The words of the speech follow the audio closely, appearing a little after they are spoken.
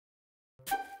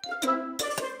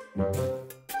Hi,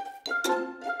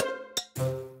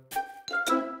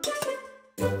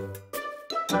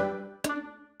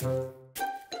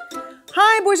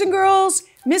 boys and girls.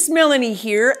 Miss Melanie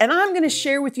here, and I'm going to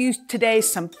share with you today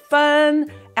some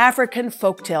fun African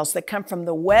folktales that come from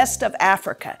the west of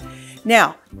Africa.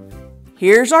 Now,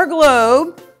 here's our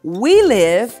globe. We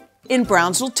live in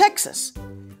Brownsville, Texas.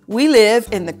 We live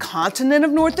in the continent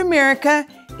of North America,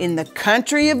 in the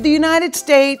country of the United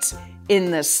States,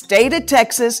 in the state of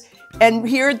Texas, and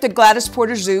here at the Gladys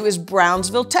Porter Zoo is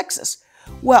Brownsville, Texas.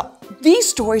 Well, these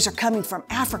stories are coming from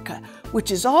Africa, which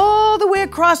is all the way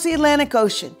across the Atlantic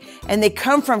Ocean, and they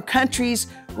come from countries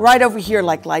right over here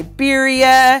like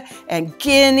Liberia and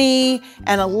Guinea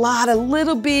and a lot of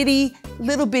little bitty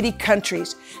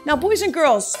countries. Now, boys and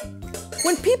girls,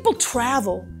 when people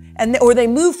travel or they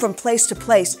move from place to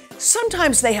place,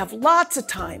 sometimes they have lots of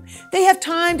time. They have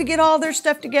time to get all their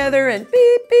stuff together and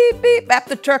beep, beep, beep, wrap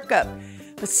the truck up.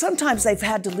 But sometimes they've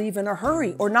had to leave in a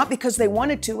hurry or not because they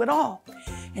wanted to at all.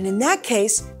 And in that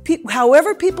case,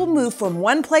 however people move from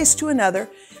one place to another,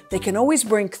 they can always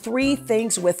bring three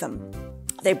things with them.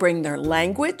 They bring their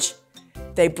language,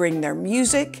 they bring their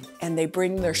music, and they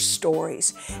bring their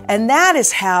stories. And that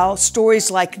is how stories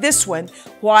like this one,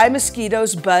 Why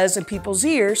Mosquitoes Buzz in People's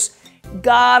Ears,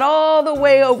 got all the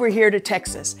way over here to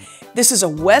Texas. This is a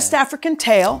West African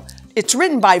tale. It's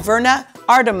written by Verna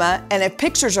Ardema, and the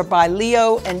pictures are by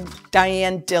Leo and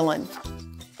Diane Dillon.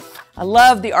 I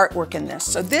love the artwork in this.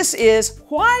 So this is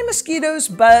Why Mosquitoes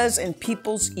Buzz in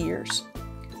People's Ears.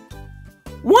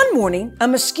 One morning, a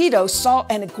mosquito saw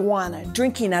an iguana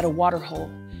drinking at a water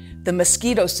hole. The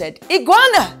mosquito said,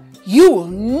 "Iguana, you will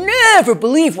never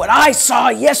believe what I saw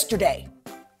yesterday."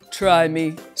 "Try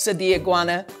me," said the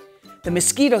iguana. The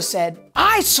mosquito said,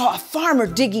 "I saw a farmer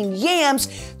digging yams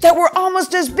that were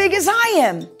almost as big as I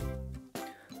am."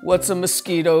 "What's a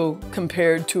mosquito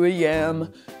compared to a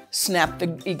yam?" snapped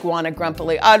the iguana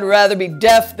grumpily. "I'd rather be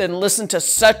deaf than listen to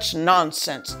such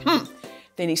nonsense."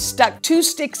 Then he stuck 2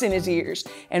 sticks in his ears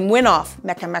and went off,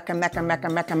 mecca, mecca, mecca, mecca,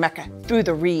 mecca, mecca, through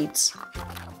the reeds.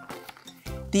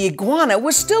 The iguana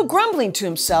was still grumbling to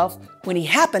himself when he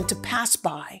happened to pass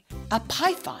by a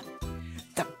python.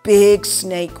 The big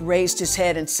snake raised his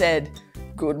head and said,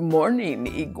 "Good morning,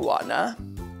 iguana."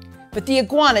 But the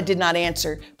iguana did not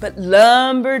answer, but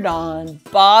lumbered on,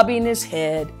 bobbing his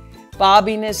head, bada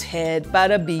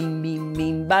bing, bing,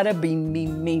 bing, bada bing,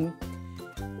 bing, bing.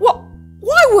 "Well,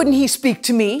 why wouldn't he speak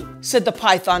to me?" said the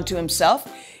python to himself.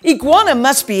 "Iguana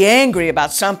must be angry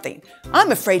about something.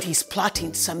 I'm afraid he's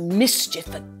plotting some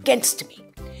mischief against me."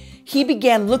 He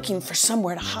began looking for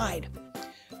somewhere to hide.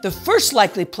 The first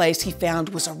likely place he found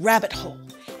was a rabbit hole,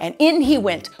 and in he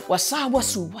went,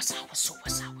 wasa-wasu, wasa-wasu,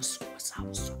 wasa-wasu,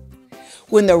 wasa-wasu.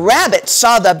 When the rabbit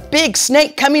saw the big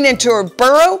snake coming into her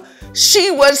burrow, she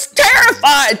was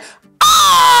terrified.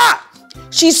 "Ah!"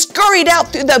 She scurried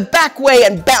out through the back way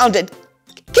and bounded,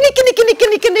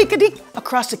 kitty,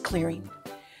 across the clearing.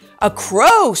 A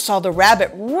crow saw the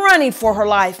rabbit running for her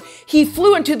life. He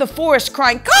flew into the forest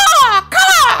crying, "Caw,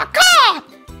 caw, caw!"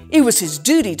 It was his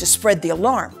duty to spread the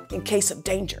alarm in case of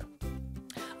danger.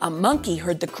 A monkey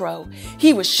heard the crow.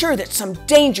 He was sure that some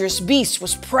dangerous beast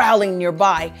was prowling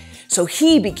nearby, so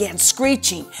he began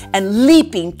screeching and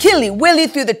leaping killy-willy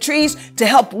through the trees to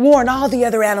help warn all the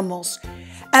other animals.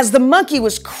 As the monkey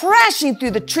was crashing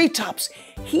through the treetops,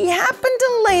 he happened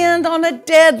to land on a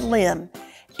dead limb,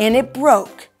 and it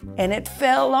broke, and it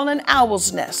fell on an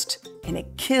owl's nest, and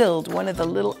it killed one of the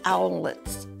little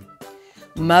owlets.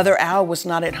 Mother Owl was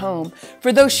not at home,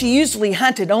 for though she usually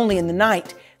hunted only in the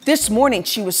night, this morning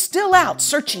she was still out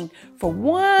searching for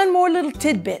one more little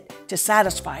tidbit to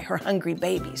satisfy her hungry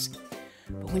babies.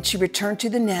 But when she returned to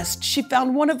the nest, she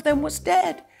found one of them was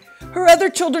dead. Her other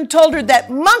children told her that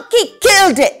monkey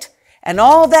killed it. And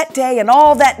all that day and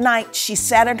all that night, she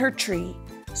sat in her tree,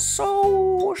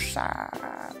 so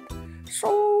sad,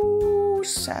 so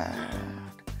sad,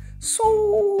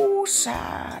 so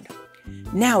sad.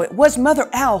 Now it was Mother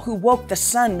Owl who woke the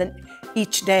sun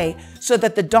each day so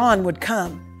that the dawn would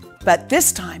come. But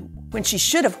this time, when she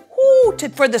should have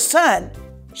hooted for the sun,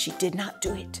 she did not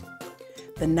do it.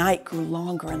 The night grew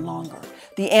longer and longer.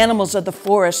 The animals of the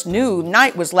forest knew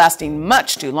night was lasting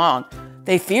much too long.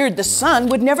 They feared the sun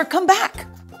would never come back.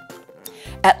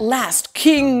 At last,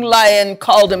 King Lion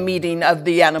called a meeting of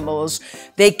the animals.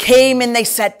 They came and they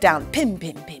sat down, pim,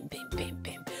 pim, pim, pim, pim,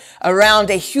 pim, around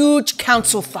a huge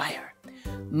council fire.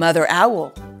 Mother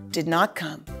Owl did not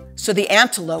come, so the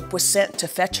antelope was sent to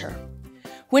fetch her.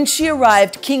 When she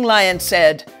arrived, King Lion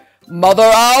said, "Mother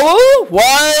Owl,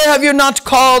 why have you not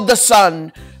called the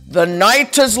sun? The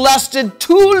night has lasted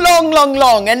too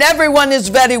long, and everyone is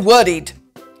very worried."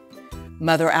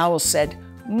 Mother Owl said,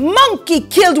 "Monkey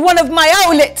killed one of my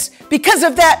owlets. Because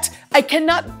of that, I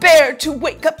cannot bear to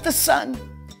wake up the sun."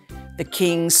 The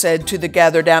king said to the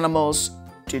gathered animals,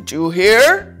 "Did you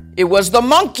hear? It was the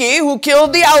monkey who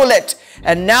killed the owlet,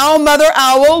 and now Mother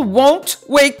Owl won't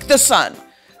wake the sun,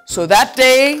 so that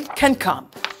day can come."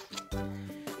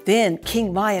 Then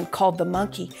King Lion called the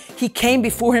monkey. He came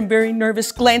before him very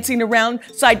nervous, glancing around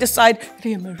side to side.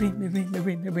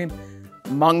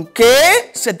 "Monkey,"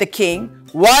 said the king,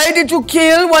 "why did you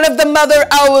kill one of the Mother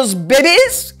Owl's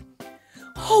babies?"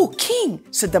 "Oh, King,"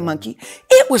 said the monkey,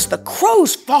 "it was the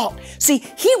crow's fault. See,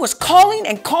 he was calling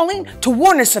and calling to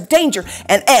warn us of danger,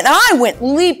 and I went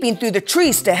leaping through the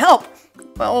trees to help.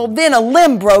 Well, then a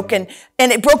limb broke, and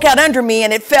it broke out under me,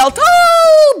 and it fell,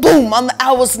 boom, on the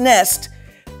owl's nest."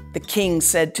 The king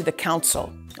said to the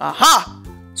council, "Aha!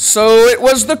 So it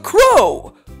was the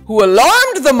crow who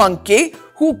alarmed the monkey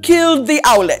who killed the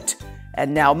owlet,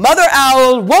 and now Mother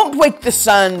Owl won't wake the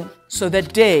sun so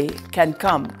that day can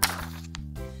come."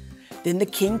 Then the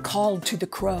king called to the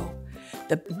crow.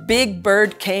 The big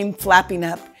bird came flapping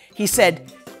up. He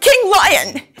said, "King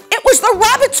Lion, it was the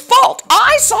rabbit's fault.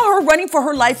 I saw her running for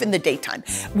her life in the daytime.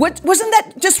 Wasn't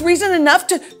that just reason enough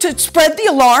to spread the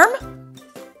alarm?"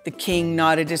 The king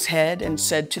nodded his head and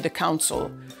said to the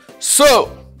council, "So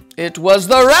it was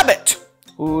the rabbit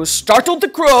who startled the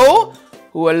crow,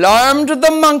 who alarmed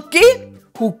the monkey,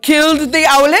 who killed the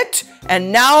owlet,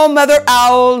 and now Mother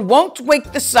Owl won't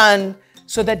wake the sun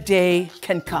so that day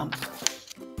can come."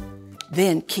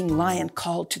 Then King Lion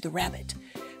called to the rabbit.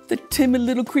 The timid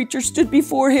little creature stood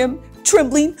before him,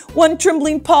 trembling, one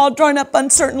trembling paw drawn up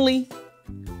uncertainly.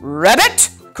 "Rabbit,"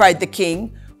 cried the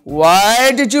king,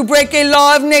 "why did you break a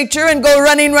law of nature and go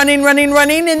running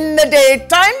in the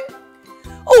daytime?"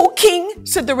 "Oh, King,"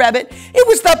 said the rabbit, "it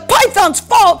was the python's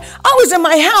fault. I was in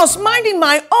my house minding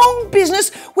my own business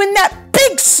when that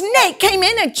big snake came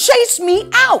in and chased me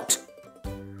out."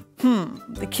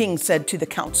 The king said to the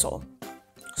council,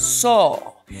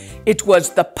 "So it was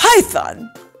the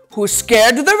python who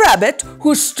scared the rabbit,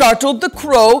 who startled the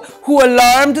crow, who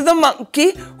alarmed the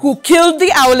monkey, who killed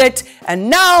the owlet, and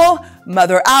now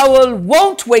Mother Owl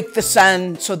won't wake the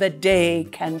sun so that day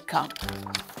can come."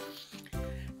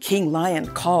 King Lion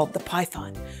called the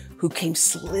python, who came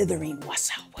slithering,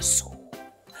 wassau, wassoo,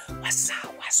 wassau,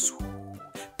 wassoo,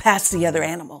 past the other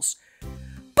animals.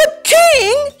 "But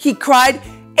King," he cried,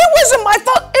 "it wasn't my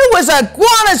fault. It was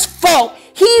Iguana's fault.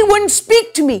 He wouldn't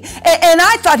speak to me, and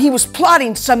I thought he was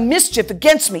plotting some mischief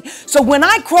against me. So when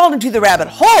I crawled into the rabbit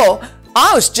hole,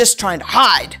 I was just trying to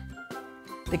hide."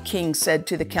 The king said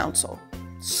to the council,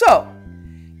 "So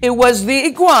it was the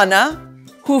iguana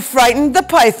who frightened the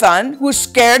python, who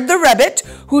scared the rabbit,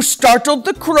 who startled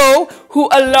the crow, who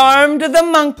alarmed the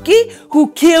monkey,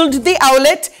 who killed the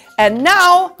owlet, and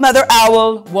now Mother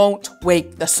Owl won't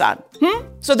wake the sun,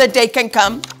 so that day can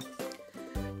come."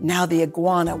 Now the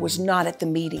iguana was not at the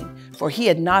meeting, for he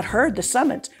had not heard the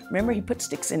summons. Remember, he put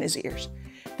sticks in his ears.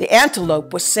 The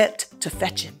antelope was sent to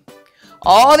fetch him.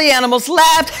 All the animals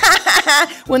laughed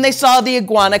when they saw the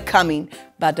iguana coming.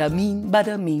 Bada-mean,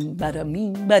 bada-mean,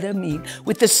 bada-mean, bada-mean,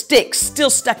 with the sticks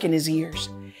still stuck in his ears.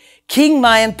 King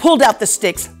Lion pulled out the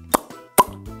sticks.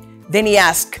 Then he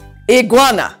asked,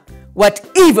 "Iguana, what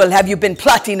evil have you been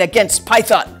plotting against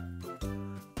Python?"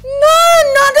 "No,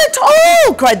 not at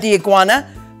all," cried the iguana.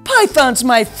 "Python's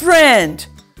my friend."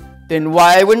 "Then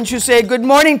why wouldn't you say good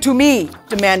morning to me?"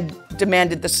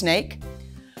 demanded the snake.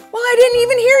 "Well, I didn't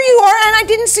even hear you, and I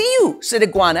didn't see you," said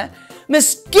Iguana.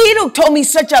 "Mosquito told me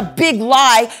such a big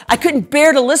lie, I couldn't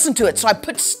bear to listen to it, so I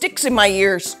put sticks in my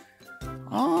ears."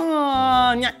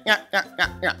 "Oh, nyah, nyah, nyah,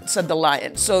 nyah, nyah," said the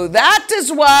lion. "So that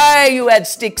is why you had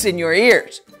sticks in your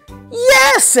ears."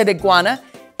 "Yes," said Iguana.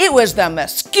 "It was the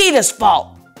mosquito's fault."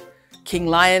 King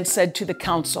Lion said to the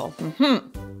council,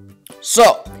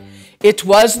 "So it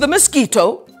was the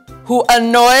mosquito who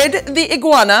annoyed the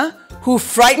iguana, who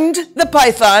frightened the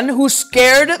python, who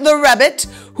scared the rabbit,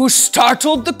 who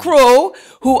startled the crow,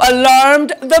 who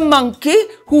alarmed the monkey,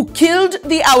 who killed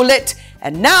the owlet,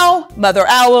 and now Mother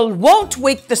Owl won't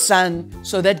wake the sun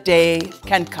so that day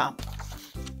can come."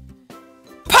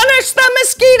 "Punish the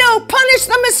mosquito! Punish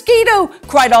the mosquito!"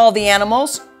 cried all the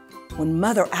animals. When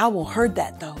Mother Owl heard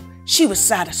that, though, she was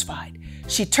satisfied.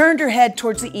 She turned her head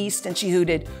towards the east and she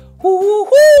hooted,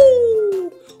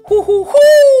 "Hoo-hoo-hoo!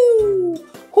 Hoo-hoo-hoo!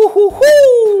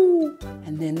 Hoo-hoo-hoo!"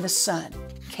 And then the sun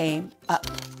came up.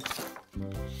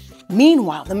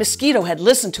 Meanwhile, the mosquito had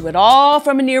listened to it all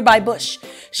from a nearby bush.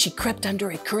 She crept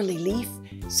under a curly leaf.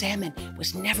 Salmon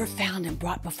was never found and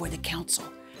brought before the council.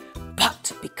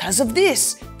 But because of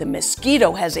this, the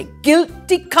mosquito has a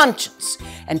guilty conscience,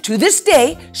 And to this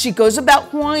day, she goes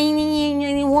about whining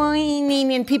and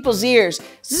whining in people's ears.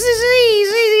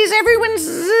 Is everyone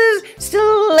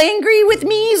still angry with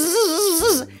me?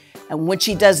 And when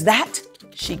she does that,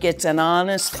 she gets an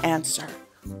honest answer.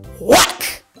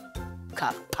 Whack!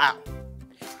 Kapow!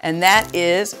 And that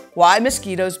is why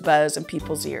mosquitoes buzz in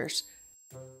people's ears.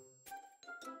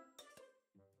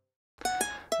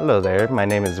 Hello there, my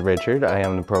name is Richard. I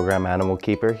am the program animal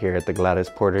keeper here at the Gladys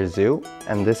Porter Zoo,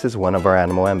 and this is one of our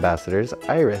animal ambassadors,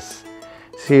 Iris.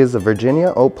 She is a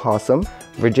Virginia opossum.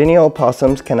 Virginia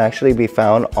opossums can actually be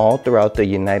found all throughout the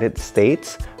United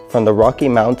States, from the Rocky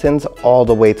Mountains all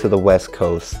the way to the West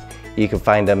Coast. You can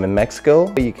find them in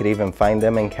Mexico, you could even find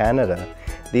them in Canada.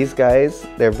 These guys,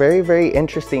 they're very, very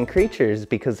interesting creatures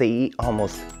because they eat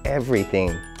almost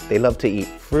everything. They love to eat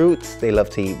fruits, they love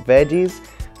to eat veggies,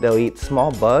 they'll eat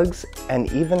small bugs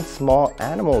and even small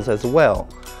animals as well.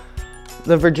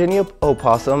 The Virginia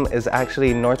opossum is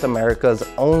actually North America's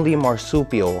only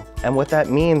marsupial, and what that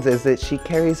means is that she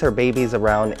carries her babies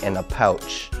around in a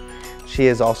pouch. She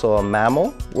is also a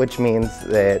mammal, which means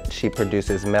that she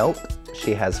produces milk,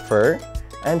 she has fur,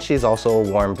 and she's also a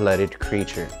warm-blooded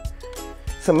creature.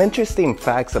 Some interesting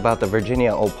facts about the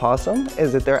Virginia opossum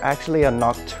is that they're actually a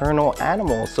nocturnal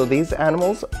animal. So these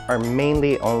animals are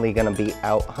mainly only going to be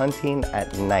out hunting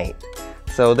at night.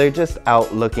 So they're just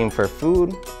out looking for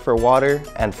food, for water,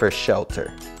 and for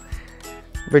shelter.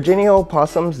 Virginia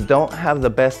opossums don't have the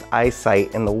best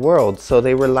eyesight in the world, so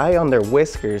they rely on their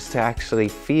whiskers to actually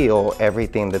feel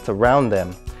everything that's around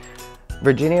them.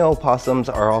 Virginia opossums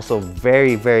are also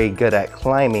very, very good at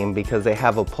climbing because they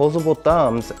have opposable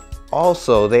thumbs.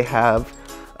 Also, they have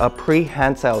a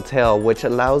prehensile tail, which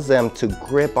allows them to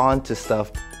grip onto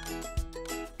stuff.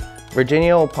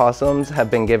 Virginia opossums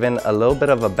have been given a little bit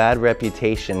of a bad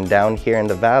reputation down here in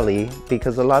the valley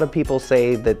because a lot of people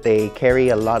say that they carry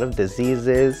a lot of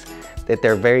diseases, that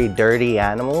they're very dirty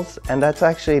animals, and that's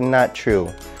actually not true.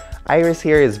 Iris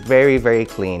here is very, very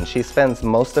clean. She spends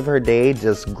most of her day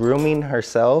just grooming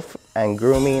herself and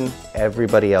grooming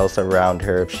everybody else around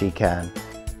her if she can.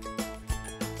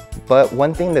 But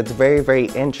one thing that's very, very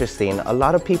interesting, a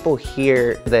lot of people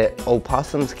hear that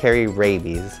opossums carry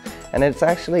rabies, and it's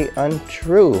actually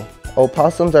untrue.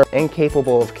 Opossums are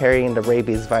incapable of carrying the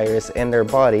rabies virus in their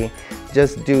body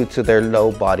just due to their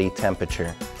low body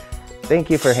temperature. Thank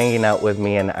you for hanging out with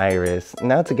me and Iris.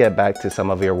 Now to get back to some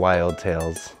of your wild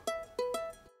tales.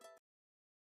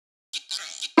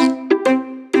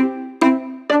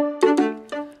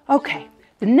 Okay.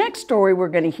 The next story we're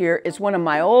going to hear is one of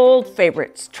my old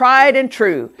favorites, tried and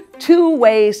true, 2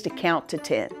 Ways to Count to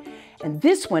 10. And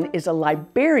this one is a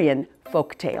Liberian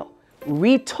folktale,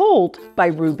 retold by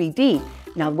Ruby Dee.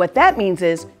 Now what that means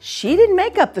is she didn't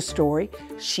make up the story,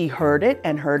 she heard it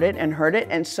and heard it and heard it,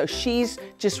 and so she's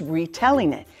just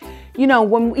retelling it. You know,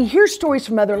 when we hear stories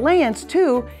from other lands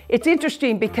too, it's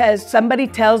interesting because somebody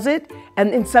tells it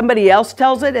and then somebody else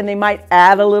tells it and they might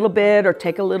add a little bit or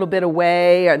take a little bit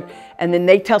away, and then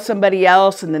they tell somebody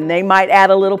else and then they might add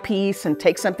a little piece and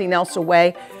take something else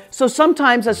away. So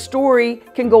sometimes a story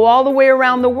can go all the way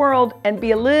around the world and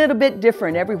be a little bit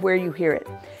different everywhere you hear it.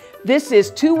 This is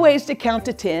 2 Ways to Count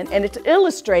to 10, and it's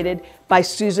illustrated by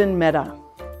Susan Mehta.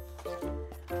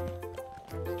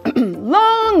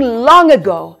 Long, long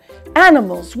ago,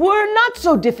 animals were not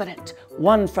so different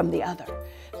one from the other.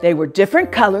 They were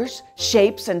different colors,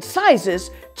 shapes, and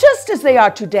sizes, just as they are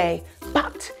today,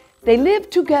 but they lived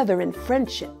together in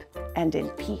friendship and in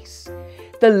peace.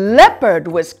 The leopard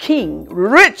was king,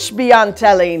 rich beyond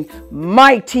telling,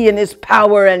 mighty in his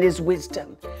power and his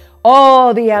wisdom.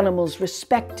 All the animals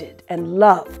respected and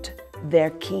loved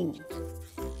their king.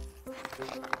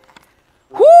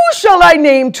 "Who shall I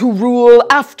name to rule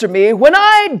after me when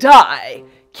I die?"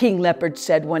 King Leopard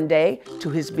said one day to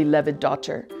his beloved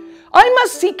daughter. "I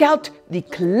must seek out the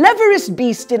cleverest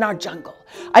beast in our jungle.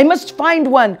 I must find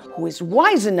one who is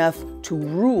wise enough to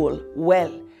rule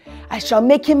well. I shall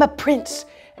make him a prince,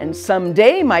 and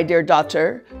someday, my dear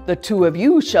daughter, the 2 of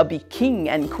you shall be king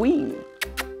and queen."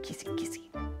 Kissy, kissy.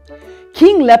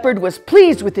 King Leopard was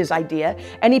pleased with his idea,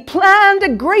 and he planned a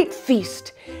great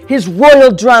feast. His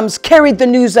royal drums carried the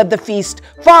news of the feast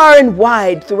far and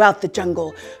wide throughout the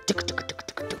jungle.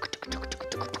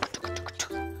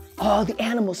 All the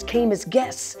animals came as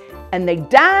guests, and they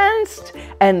danced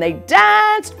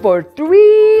for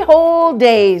 3 whole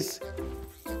days.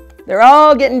 They're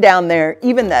all getting down there,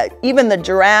 even the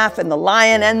giraffe and the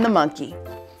lion and the monkey.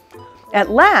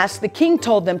 At last, the king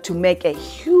told them to make a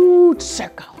huge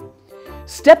circle.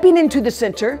 Stepping into the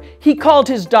center, he called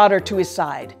his daughter to his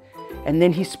side, and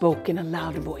then he spoke in a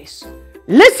loud voice.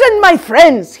 Listen, my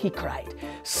friends, he cried.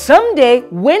 Someday,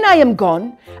 when I am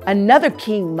gone, another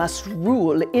king must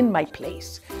rule in my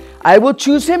place. I will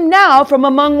choose him now from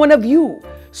among one of you,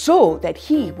 so that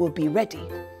he will be ready.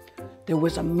 There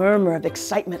was a murmur of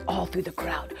excitement all through the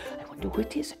crowd. I wonder who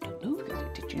it is. I don't know.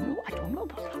 Did you know? I don't know.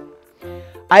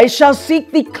 I shall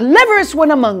seek the cleverest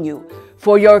one among you,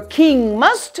 for your king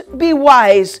must be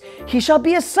wise. He shall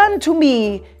be a son to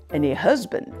me and a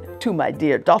husband to my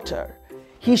dear daughter.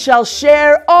 He shall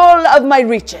share all of my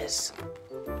riches.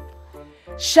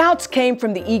 Shouts came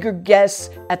from the eager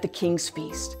guests at the king's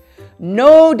feast.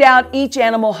 No doubt each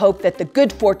animal hoped that the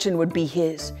good fortune would be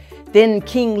his. Then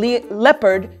King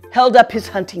Leopard held up his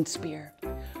hunting spear.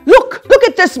 Look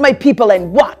at this, my people,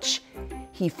 and watch.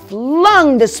 He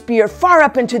flung the spear far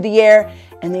up into the air,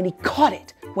 and then he caught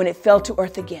it when it fell to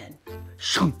earth again.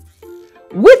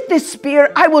 With this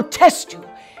spear, I will test you.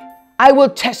 I will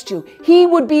test you. He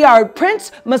would be our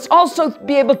prince, must also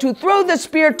be able to throw the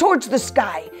spear towards the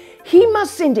sky. He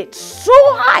must send it so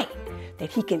high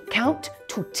that he can count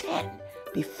to 10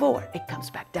 before it comes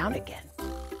back down again.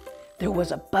 There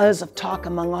was a buzz of talk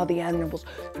among all the animals.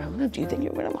 Do you think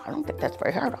you're going to? I don't think that's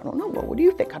very hard. I don't know. Well, what do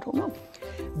you think? I don't know.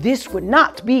 This would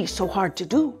not be so hard to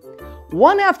do.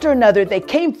 One after another, they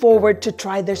came forward to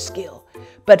try their skill.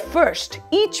 But first,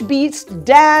 each beast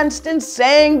danced and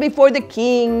sang before the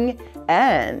king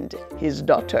and his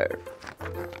daughter.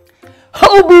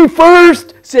 I'll be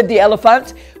first, said the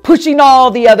elephant, pushing all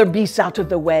the other beasts out of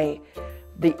the way.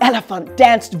 The elephant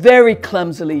danced very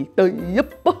clumsily.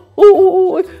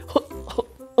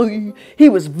 He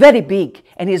was very big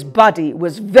and his body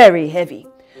was very heavy.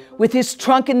 With his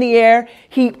trunk in the air,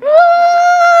 he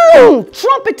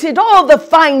trumpeted all the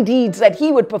fine deeds that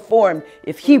he would perform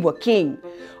if he were king.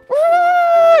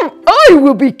 I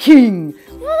will be king.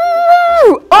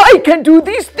 I can do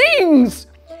these things,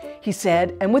 he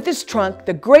said, and with his trunk,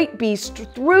 the great beast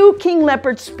threw King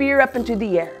Leopard's spear up into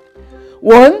the air.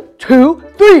 1, 2,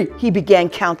 3, he began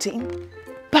counting.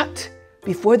 But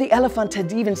before the elephant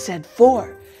had even said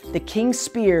 4, the king's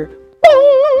spear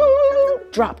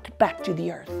dropped back to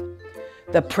the earth.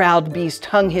 The proud beast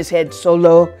hung his head so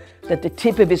low that the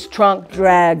tip of his trunk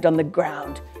dragged on the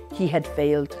ground. He had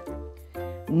failed.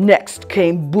 Next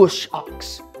came Bush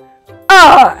Ox.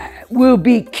 I will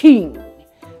be king.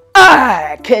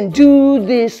 I can do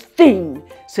this thing,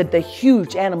 said the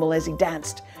huge animal as he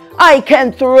danced. I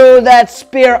can throw that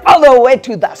spear all the way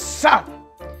to the sun.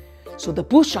 So the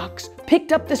bush ox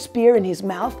picked up the spear in his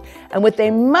mouth, and with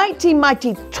a mighty,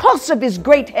 mighty toss of his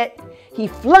great head, he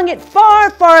flung it far,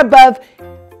 far above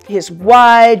his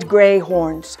wide gray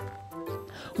horns.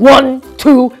 1,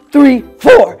 2, 3,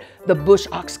 4, the bush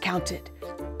ox counted.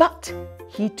 But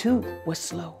he too was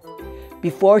slow.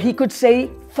 Before he could say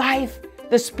 5,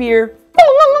 the spear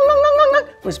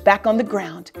was back on the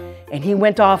ground, and he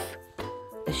went off,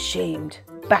 ashamed,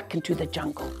 back into the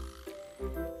jungle.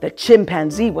 The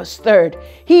chimpanzee was third.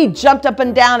 He jumped up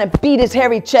and down and beat his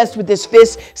hairy chest with his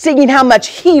fist, singing how much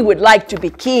he would like to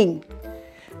be king.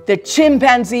 The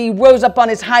chimpanzee rose up on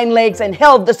his hind legs and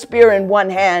held the spear in one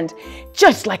hand,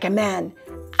 just like a man.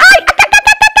 I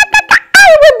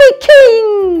will be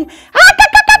king!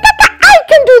 I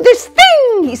can do this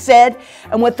thing, he said.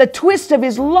 And with a twist of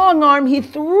his long arm, he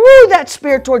threw that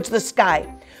spear towards the sky.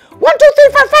 1, 2, 3,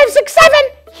 4, 5, 6, 7,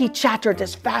 he chattered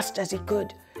as fast as he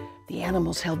could. The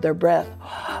animals held their breath.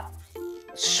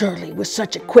 Surely, with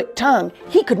such a quick tongue,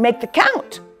 he could make the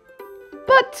count.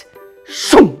 But,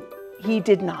 shoom, he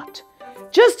did not.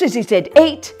 Just as he said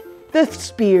 8, the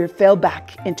spear fell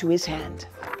back into his hand.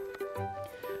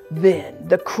 Then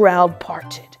the crowd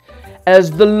parted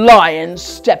as the lion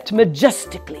stepped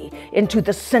majestically into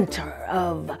the center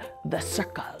of the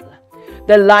circle.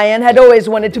 The lion had always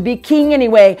wanted to be king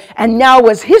anyway, and now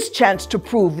was his chance to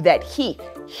prove that he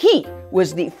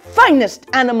was the finest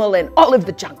animal in all of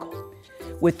the jungle.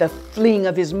 With a fling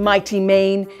of his mighty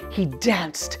mane, he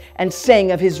danced and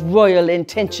sang of his royal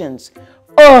intentions.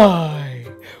 I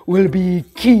will be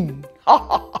king.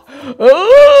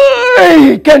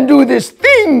 I can do this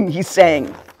thing, he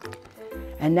sang.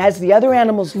 And as the other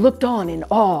animals looked on in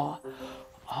awe,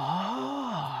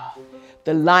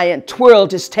 the lion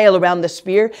twirled his tail around the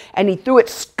spear and he threw it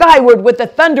skyward with a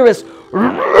thunderous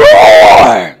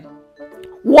roar.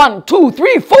 1, 2,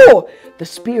 3, 4. The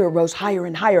spear rose higher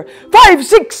and higher. 5,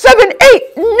 6, 7,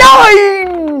 8,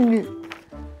 9.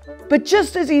 But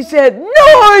just as he said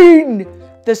 9,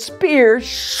 the spear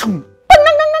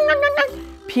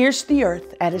pierced the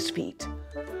earth at his feet.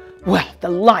 Well, the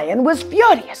lion was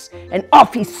furious, and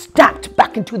off he stepped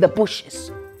back into the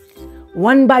bushes.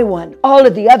 One by one, all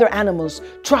of the other animals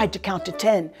tried to count to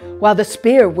 10 while the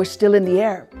spear was still in the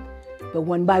air. but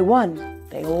one by one,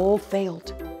 they all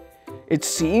failed. "It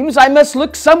seems I must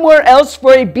look somewhere else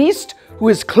for a beast who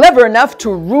is clever enough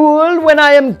to rule when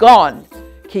I am gone,"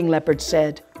 King Leopard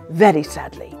said, very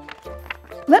sadly.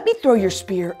 "Let me throw your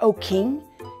spear, O king,"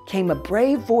 came a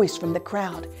brave voice from the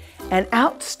crowd, and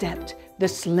out stepped the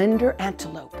slender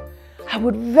antelope. "I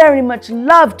would very much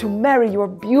love to marry your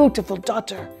beautiful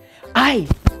daughter. I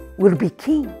will be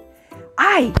king.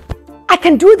 I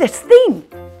can do this thing."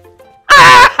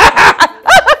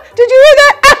 Did you hear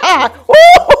that?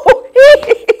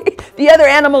 The other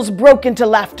animals broke into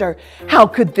laughter. How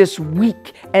could this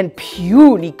weak and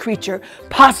puny creature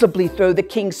possibly throw the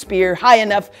king's spear high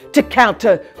enough to count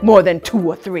to more than 2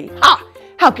 or 3?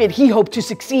 How could he hope to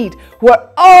succeed where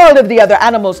all of the other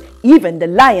animals, even the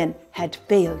lion, had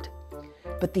failed?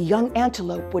 But the young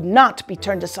antelope would not be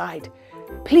turned aside.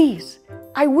 "Please,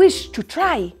 I wish to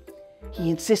try,"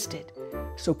 he insisted.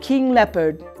 So King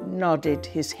Leopard nodded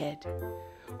his head.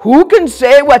 "Who can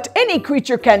say what any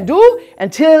creature can do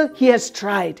until he has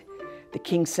tried?" the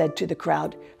king said to the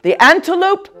crowd. "The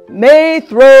antelope may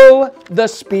throw the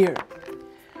spear."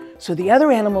 So the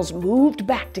other animals moved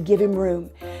back to give him room.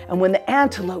 And when the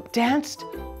antelope danced,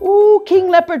 King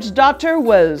Leopard's daughter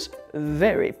was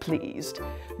very pleased.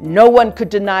 No one could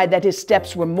deny that his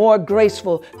steps were more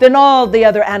graceful than all the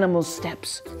other animals'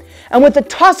 steps. And with a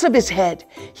toss of his head,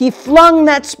 he flung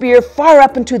that spear far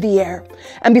up into the air.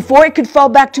 And before it could fall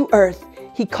back to earth,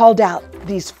 he called out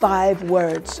these 5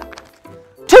 words.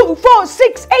 2, 4,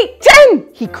 6, 8, 10,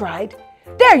 he cried.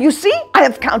 "There, you see, I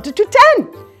have counted to 10.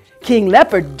 King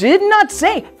Leopard did not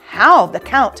say how the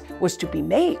count was to be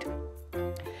made.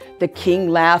 The king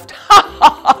laughed,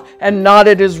 and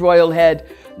nodded his royal head.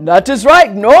 "That is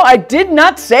right. No, I did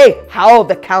not say how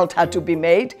the count had to be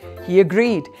made," he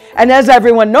agreed. "And as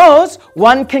everyone knows,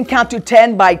 one can count to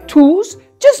 10 by 2s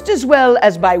just as well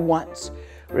as by 1s.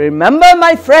 Remember,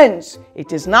 my friends,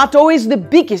 it is not always the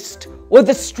biggest or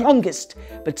the strongest,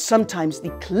 but sometimes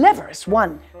the cleverest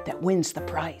one that wins the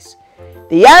prize.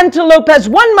 The antelope has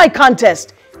won my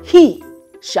contest. He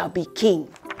shall be king."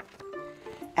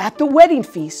 At the wedding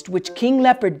feast which King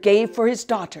Leopard gave for his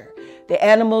daughter, the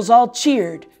animals all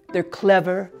cheered their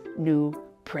clever new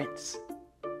prince.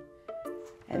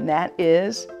 And that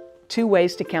is 2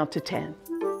 ways to count to 10.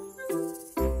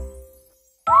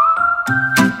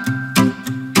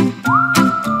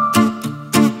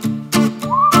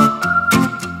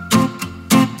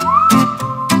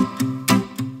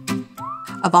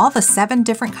 Of all the 7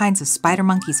 different kinds of spider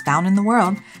monkeys found in the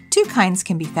world, 2 kinds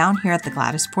can be found here at the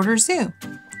Gladys Porter Zoo: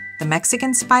 the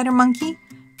Mexican spider monkey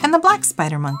and the black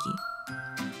spider monkey.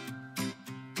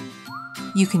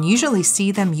 You can usually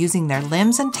see them using their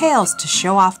limbs and tails to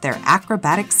show off their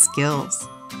acrobatic skills.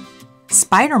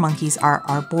 Spider monkeys are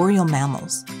arboreal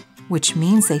mammals, which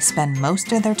means they spend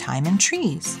most of their time in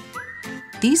trees.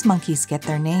 These monkeys get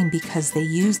their name because they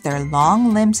use their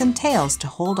long limbs and tails to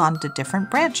hold on to different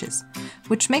branches,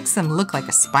 which makes them look like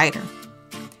a spider.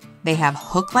 They have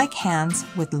hook-like hands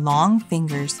with long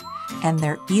fingers, and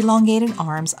their elongated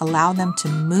arms allow them to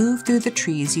move through the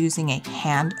trees using a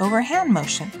hand-over-hand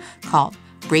motion called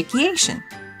brachiation.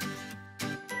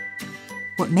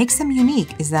 What makes them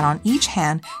unique is that on each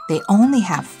hand, they only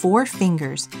have 4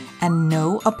 fingers and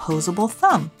no opposable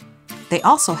thumb. They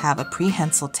also have a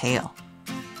prehensile tail.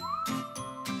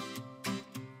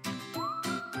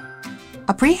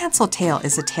 A prehensile tail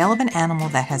is a tail of an animal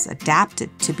that has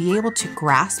adapted to be able to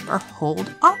grasp or hold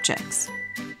objects.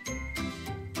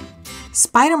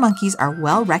 Spider monkeys are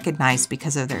well recognized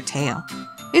because of their tail.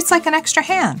 It's like an extra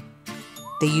hand.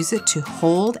 They use it to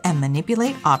hold and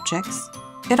manipulate objects.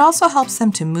 It also helps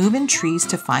them to move in trees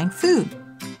to find food.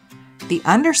 The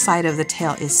underside of the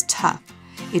tail is tough.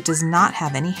 It does not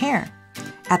have any hair.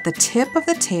 At the tip of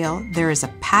the tail, there is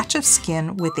a patch of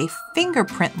skin with a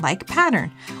fingerprint-like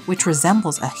pattern, which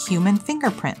resembles a human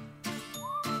fingerprint.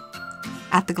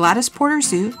 At the Gladys Porter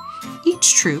Zoo,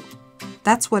 each troop,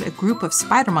 that's what a group of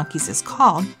spider monkeys is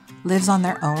called, lives on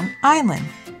their own island.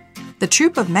 The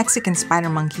troop of Mexican spider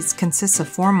monkeys consists of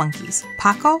 4 monkeys: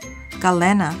 Paco,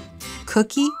 Galena,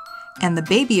 Cookie, and the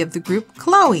baby of the group,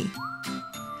 Chloe.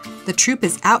 The troop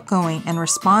is outgoing and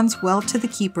responds well to the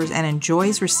keepers and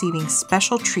enjoys receiving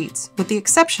special treats, with the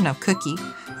exception of Cookie,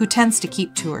 who tends to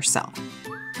keep to herself.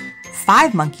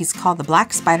 5 monkeys call the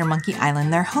Black Spider Monkey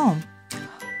Island their home.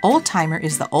 Old Timer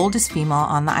is the oldest female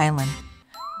on the island.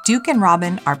 Duke and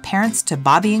Robin are parents to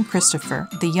Bobby and Christopher,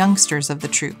 the youngsters of the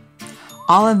troop.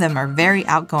 All of them are very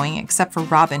outgoing except for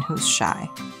Robin, who's shy.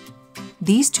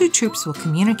 These 2 troops will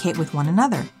communicate with one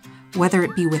another, whether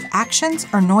it be with actions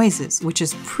or noises, which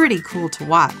is pretty cool to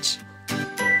watch.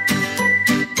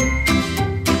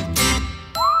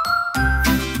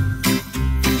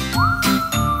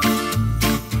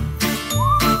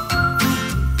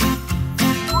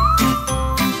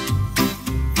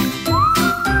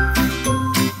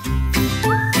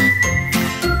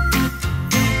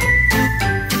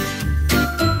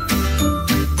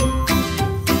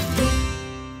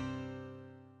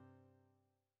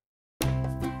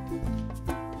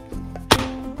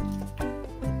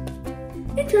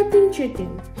 Interrupting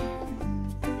Chicken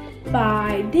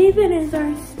by David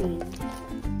Ezarstein.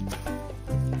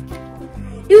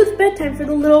 It was bedtime for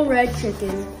the little red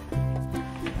chicken.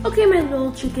 Okay, my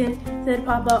little chicken, said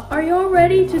Papa, are you all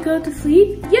ready to go to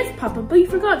sleep? Yes, Papa, but you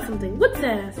forgot something. What's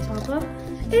that? Asked Papa.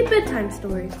 A bedtime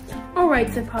story. All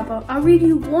right, said Papa, I'll read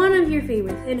you one of your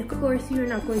favorites. And of course, you're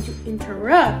not going to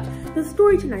interrupt the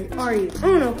story tonight, are you?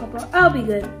 Oh no, Papa, I'll be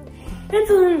good.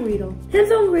 Hansel and Gretel.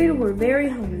 Hansel and Gretel were very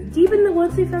hungry. Deep in the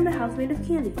woods, they found a house made of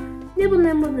candy. Nibble,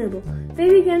 nibble, nibble. They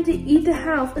began to eat the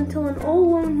house until an old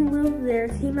woman who lived there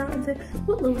came out and said,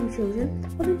 what lovely children,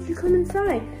 why didn't you come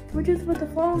inside? We're just about to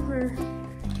follow her.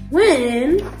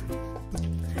 When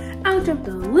out jumped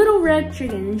a little red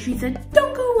chicken and she said,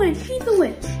 don't go in, she's a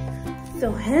witch.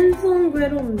 So Hansel and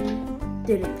Gretel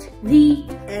did it. The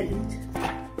end.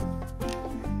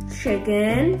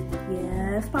 Chicken.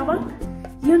 Yes, Papa?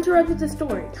 You interrupted the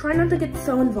story. Try not to get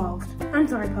so involved. I'm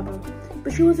sorry, Papa,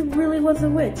 but she really was a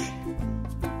witch.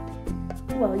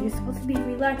 Well, you're supposed to be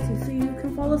relaxing so you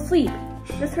can fall asleep.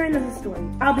 Let's try another story.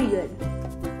 I'll be good.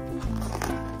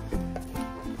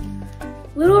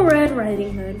 Little Red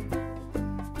Riding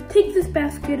Hood. Take this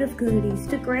basket of goodies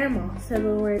to Grandma, said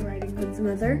Little Red Riding Hood's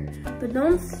mother, but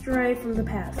don't stray from the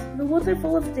path. The woods are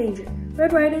full of danger.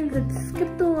 Red Riding Hood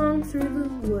skipped along through the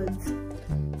woods.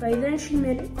 By then she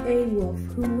met a wolf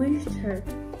who wished her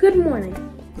good morning.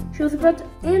 She was about to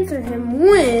answer him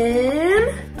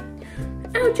when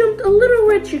out jumped a little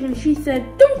red chicken. She said,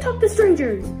 don't talk to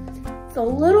strangers. So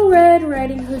Little Red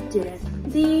Riding Hood did it.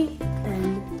 The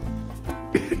end.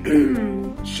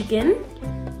 Chicken?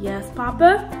 Yes,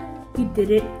 Papa? You did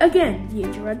it again. You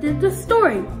interrupted the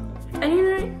story. And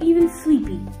you're not even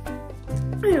sleepy.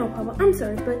 I know, Papa, I'm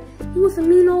sorry, but he was a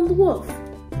mean old wolf.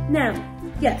 Now,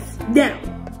 yes, now,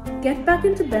 get back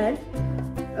into bed.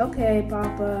 Okay,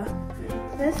 Papa.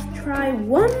 Let's try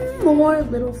one more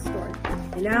little story,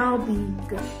 and I'll be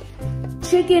good.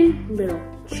 Chicken Little.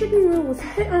 Chicken Little was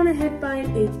hit on the head by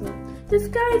an acorn. The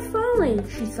sky's falling,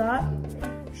 she thought.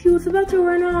 She was about to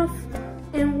run off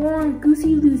and warn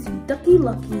Goosey Lucy, Ducky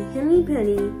Lucky, Henny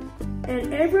Penny,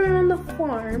 and everyone on the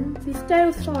farm. The sky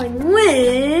was falling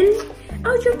when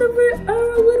out jumped a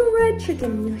little red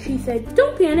chicken. She said,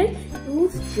 don't panic, it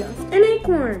was just an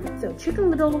acorn. So Chicken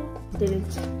Little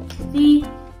didn't. The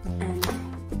end.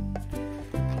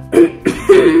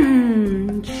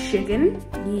 Chicken?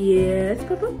 Yes,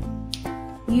 Papa?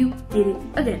 You did it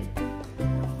again.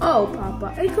 Oh,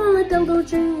 Papa, I can't let that little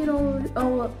chicken get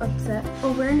all upset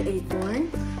over an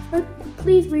acorn. But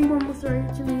please read one more story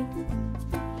to me.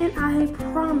 And I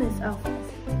promise I'll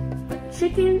finish.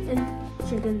 Chicken and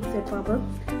chicken, said Papa.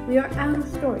 We are out of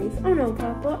stories. Oh no,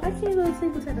 Papa, I can't go to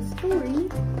sleep without a story.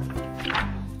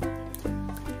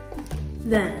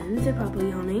 Then, said Papa,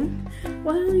 yawning,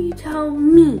 why don't you tell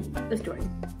me a story?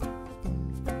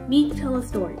 Me tell a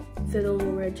story, said the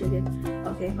little red chicken.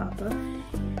 Okay, Papa.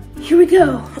 Here we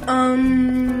go.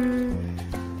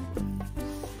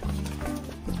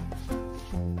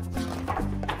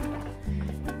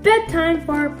 Bedtime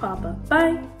for Papa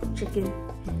by Chicken.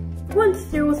 Once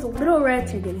there was a little red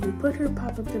chicken who put her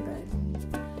Papa to bed.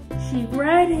 She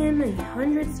read him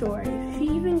 100 stories. She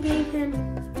even gave him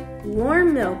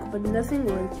warm milk, but nothing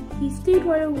worked. He stayed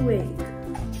wide awake.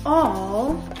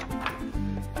 All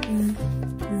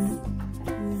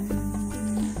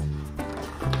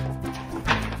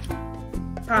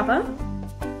Papa?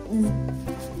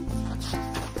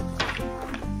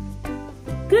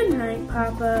 Good night,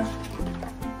 Papa.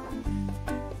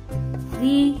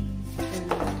 The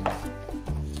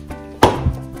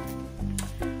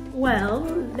Well,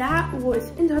 that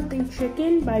was Interrupting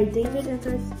Chicken by David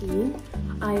Ezarstein.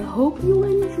 I hope you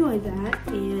enjoyed that.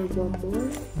 And one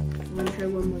more. I'm gonna try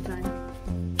one more time.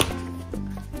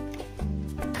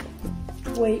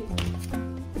 Wait.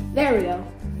 There we go.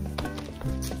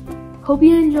 Hope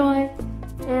you enjoy.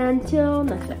 And until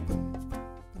next time.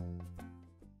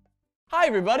 Hi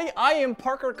everybody, I am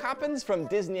Parker Coppins from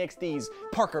Disney XD's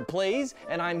Parker Plays,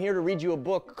 and I'm here to read you a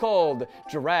book called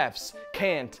Giraffes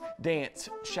Can't Dance.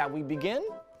 Shall we begin?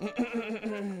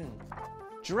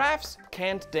 Giraffes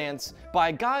Can't Dance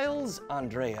by Giles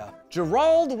Andrea.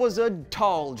 Gerald was a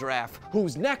tall giraffe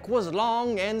whose neck was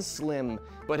long and slim,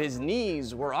 but his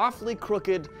knees were awfully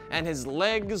crooked and his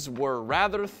legs were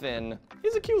rather thin.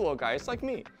 He's a cute little guy, it's like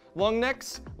me. Long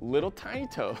necks, little tiny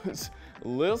toes,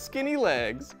 little skinny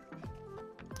legs.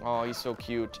 Oh, he's so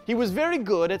cute. He was very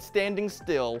good at standing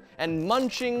still and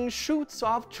munching shoots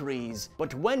off trees,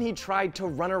 but when he tried to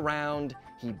run around,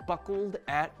 he buckled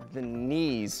at the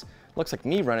knees. Looks like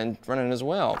me running as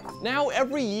well. Now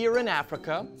every year in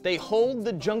Africa, they hold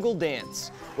the jungle dance,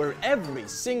 where every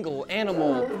single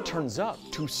animal turns up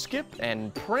to skip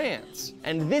and prance.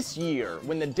 And this year,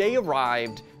 when the day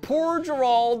arrived, poor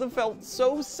Gerald felt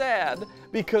so sad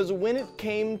because when it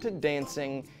came to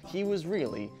dancing, he was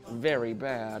really very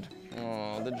bad.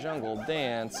 Oh, the jungle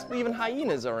dance. Even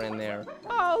hyenas are in there.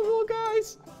 Oh, little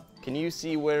guys. Can you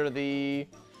see where the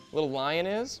little lion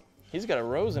is? He's got a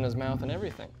rose in his mouth and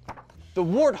everything. The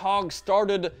warthog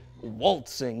started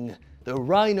waltzing. The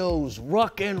rhinos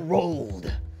rock and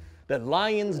rolled. The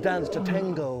lions danced a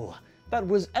tango that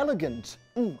was elegant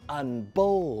and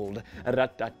bold.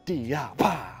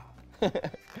 Ra-ta-ti-ya-pa.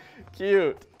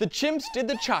 Cute. The chimps did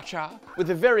the cha-cha with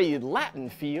a very Latin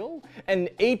feel, and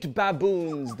 8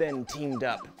 baboons then teamed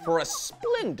up for a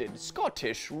splendid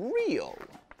Scottish reel.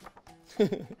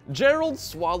 Gerald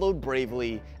swallowed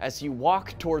bravely as he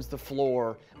walked towards the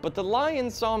floor, but the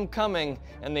lions saw him coming,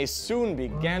 and they soon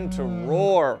began to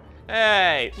roar.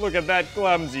 Hey, look at that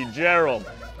clumsy Gerald.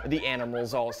 The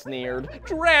animals all sneered.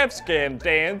 Giraffes can't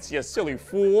dance, you silly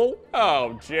fool.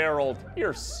 Oh, Gerald,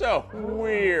 you're so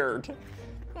weird.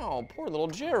 Oh, poor little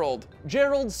Gerald.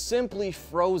 Gerald simply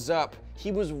froze up.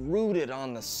 He was rooted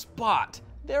on the spot.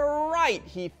 They're right,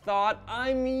 he thought.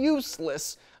 I'm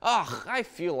useless. Ugh, I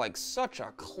feel like such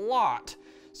a clot.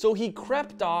 So he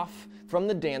crept off from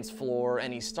the dance floor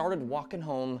and he started walking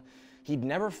home. He'd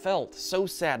never felt so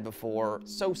sad before.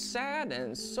 So sad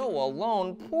and so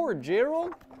alone. Poor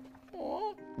Gerald.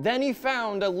 Aww. Then he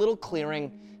found a little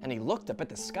clearing and he looked up at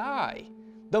the sky.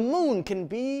 The moon can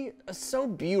be so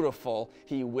beautiful,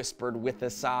 he whispered with a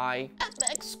sigh.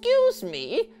 Excuse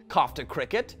me, coughed a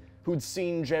cricket, who'd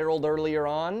seen Gerald earlier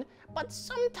on, but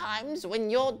sometimes when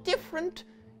you're different,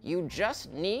 you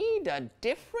just need a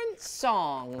different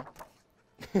song.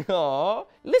 Aww.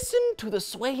 Listen to the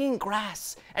swaying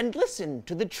grass and listen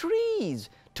to the trees.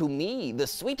 To me, the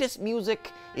sweetest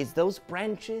music is those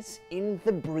branches in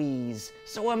the breeze.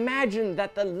 So imagine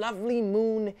that the lovely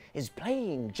moon is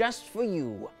playing just for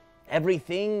you.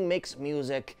 Everything makes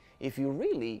music if you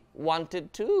really want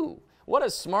it to. What a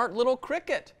smart little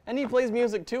cricket. And he plays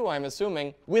music too, I'm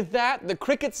assuming. With that, the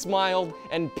cricket smiled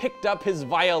and picked up his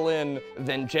violin.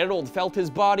 Then Gerald felt his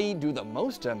body do the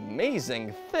most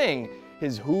amazing thing.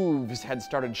 His hooves had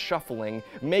started shuffling,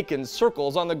 making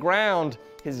circles on the ground.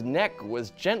 His neck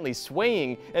was gently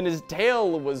swaying and his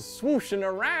tail was swooshing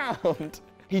around.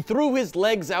 He threw his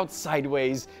legs out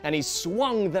sideways and he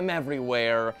swung them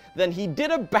everywhere. Then he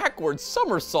did a backward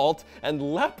somersault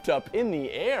and leapt up in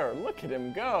the air. Look at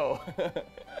him go.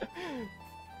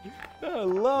 I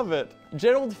love it.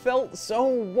 Gerald felt so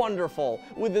wonderful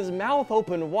with his mouth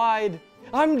open wide.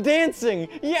 I'm dancing!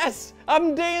 Yes,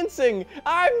 I'm dancing!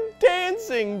 I'm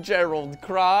dancing! Gerald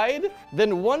cried.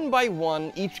 Then one by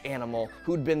one, each animal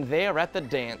who'd been there at the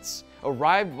dance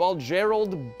arrived while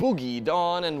Gerald boogied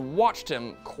on and watched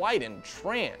him quite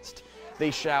entranced.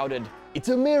 They shouted, "It's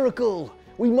a miracle!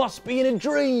 We must be in a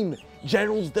dream!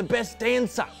 Gerald's the best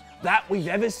dancer that we've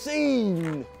ever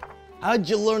seen! How'd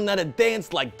you learn how to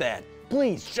dance like that?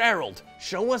 Please, Gerald,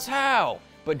 show us how!"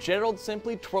 But Gerald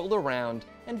simply twirled around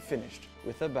and finished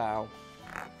with a bow.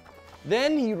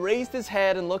 Then he raised his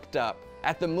head and looked up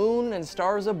at the moon and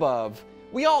stars above.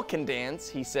 "We all can dance,"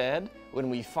 he said, "when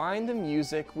we find the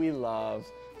music we love."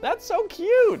 That's so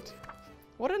cute.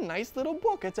 What a nice little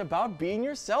book. It's about being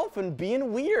yourself and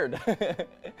being weird.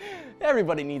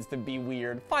 Everybody needs to be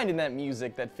weird, finding that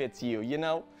music that fits you, you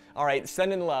know? All right,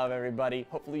 send in love, everybody.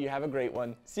 Hopefully you have a great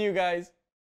one. See you guys.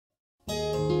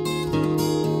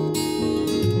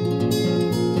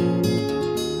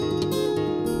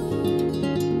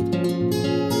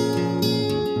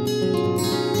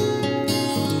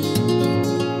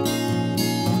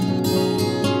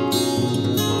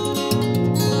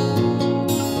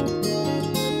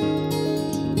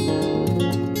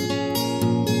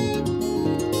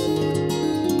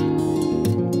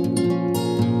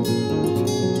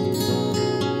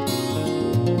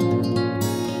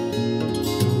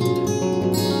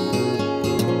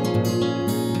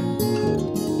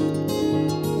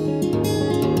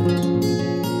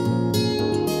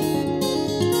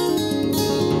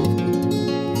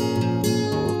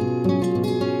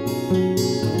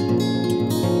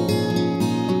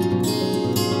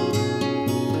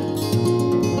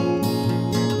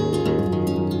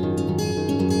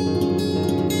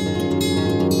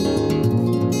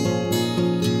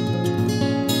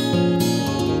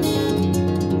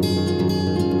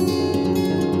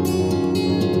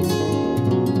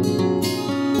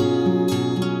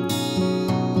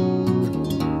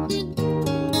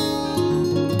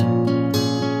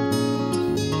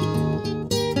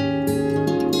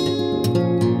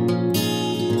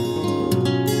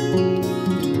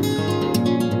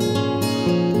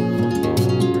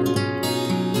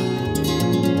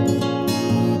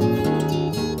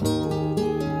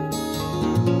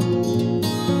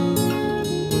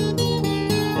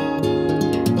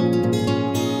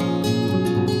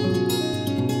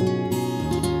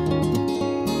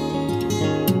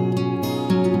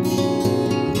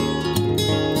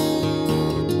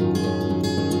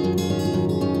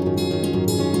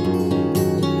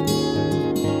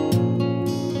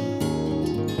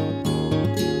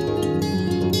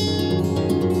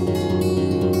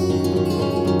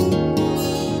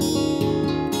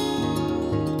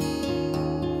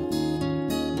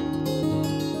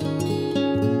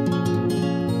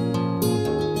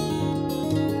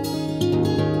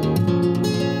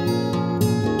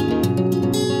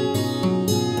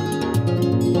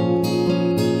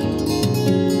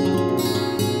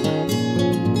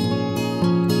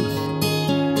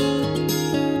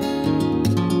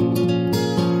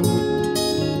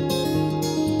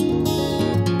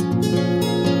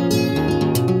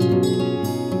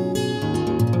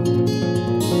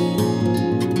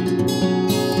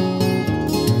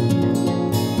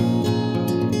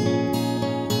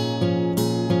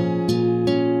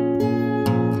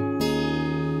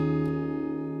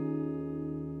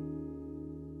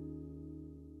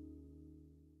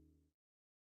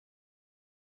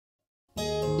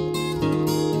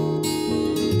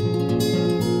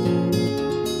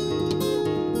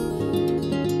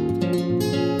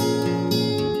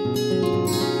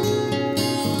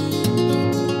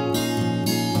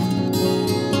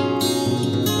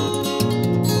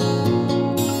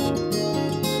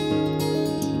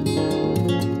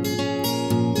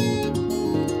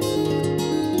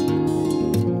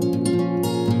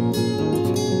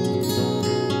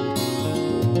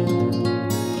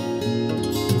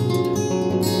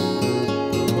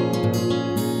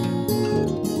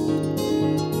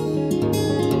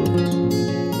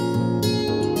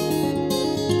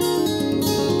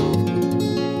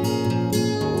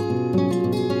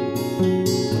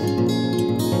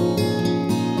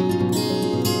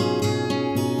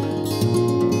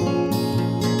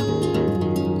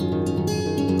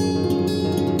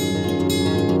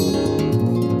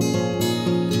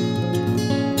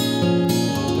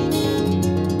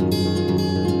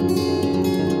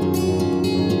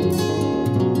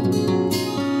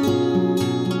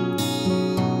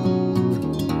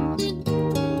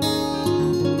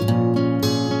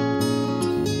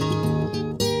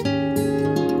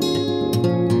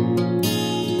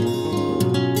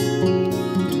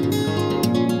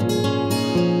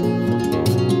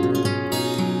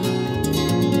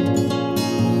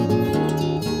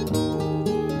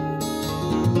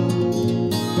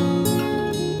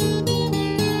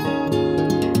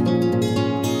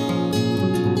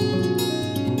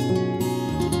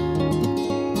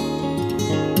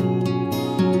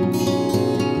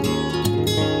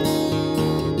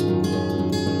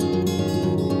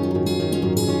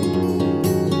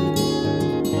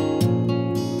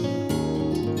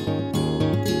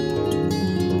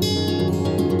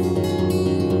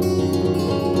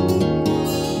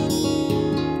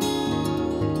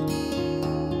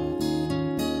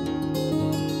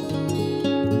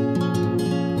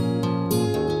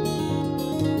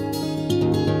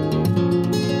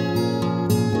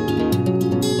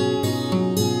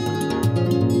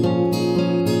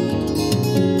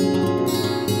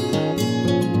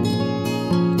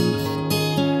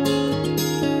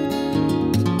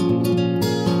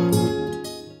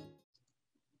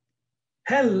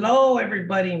 Hello,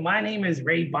 everybody. My name is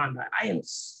Ray Banda. I am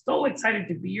so excited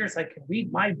to be here so I can read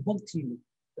my book to you.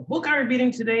 The book I'm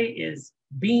reading today is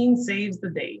Bean Saves the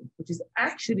Day, which is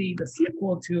actually the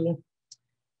sequel to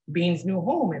Bean's New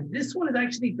Home. And this one is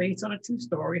actually based on a true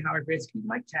story, how I rescued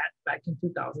my cat back in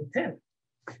 2010.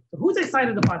 So who's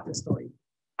excited about this story?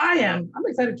 I am. I'm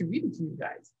excited to read it to you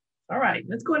guys. All right,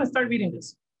 let's go ahead and start reading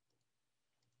this.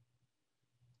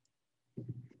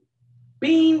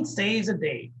 Bean Saves the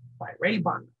Day by Ray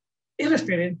Banda,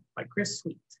 illustrated by Chris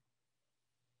Sweet.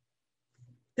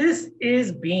 This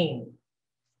is Bean.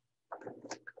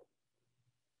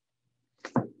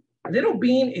 Little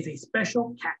Bean is a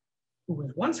special cat who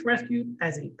was once rescued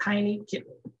as a tiny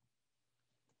kitten.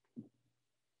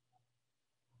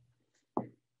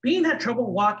 Bean had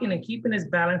trouble walking and keeping his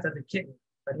balance as a kitten,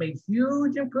 but made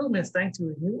huge improvements thanks to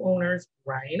his new owners,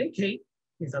 Ryan and Kate,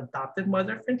 his adopted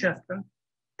mother, Francesca,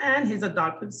 and his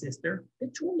adopted sister,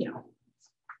 Petunia.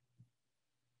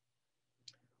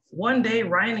 One day,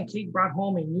 Ryan and Kate brought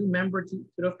home a new member to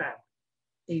the family,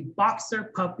 a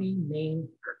boxer puppy named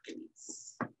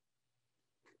Hercules.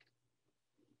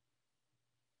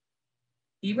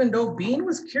 Even though Bean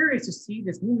was curious to see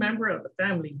this new member of the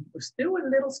family, he was still a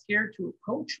little scared to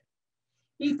approach him.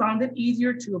 He found it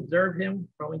easier to observe him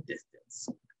from a distance.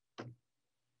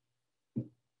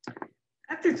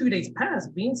 After 3 days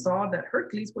passed, Bean saw that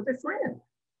Hercules was a friend.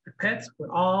 The pets would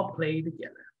all play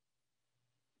together.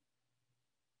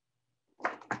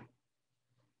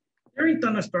 During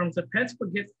thunderstorms, the pets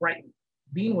would get frightened.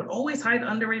 Bean would always hide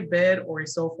under a bed or a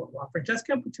sofa, while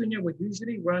Francesca and Petunia would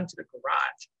usually run to the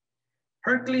garage.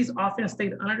 Hercules often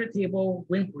stayed under the table,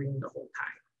 whimpering the whole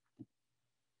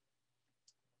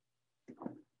time.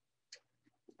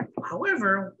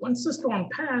 However, once the storm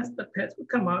passed, the pets would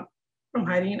come out from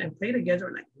hiding and play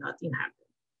together like nothing happened.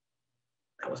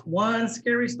 That was one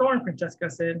scary storm, Francesca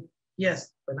said.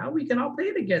 Yes, but now we can all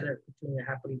play together, Petunia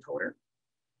happily told her.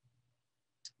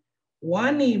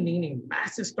 One evening, a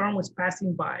massive storm was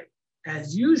passing by.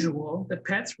 As usual, the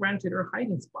pets ran to their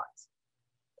hiding spots.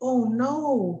 Oh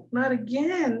no, not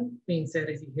again, Bean said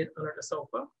as he hid under the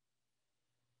sofa.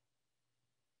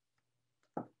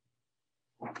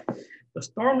 The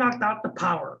storm knocked out the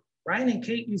power. Ryan and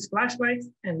Kate used flashlights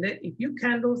and lit a few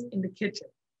candles in the kitchen.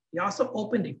 They also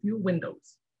opened a few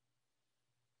windows.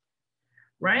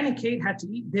 Ryan and Kate had to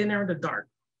eat dinner in the dark.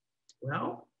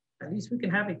 Well, at least we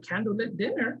can have a candlelit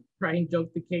dinner, Ryan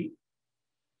joked to Kate.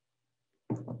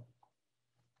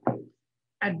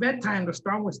 At bedtime, the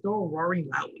storm was still roaring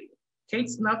loudly. Kate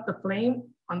snuffed the flame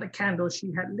on the candle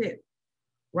she had lit.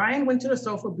 Ryan went to the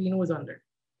sofa Bean was under.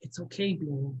 It's okay,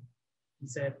 Bean, he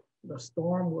said. The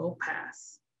storm will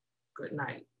pass. Good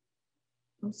night.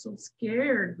 I'm so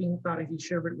scared, Bean thought as he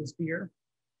shivered with fear.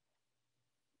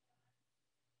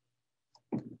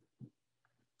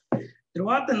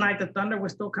 Throughout the night, the thunder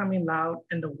was still coming loud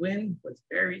and the wind was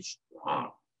very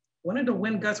strong. One of the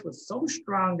wind gusts was so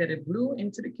strong that it blew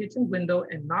into the kitchen window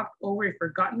and knocked over a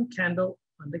forgotten candle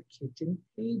on the kitchen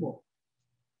table.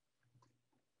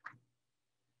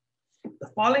 The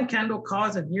fallen candle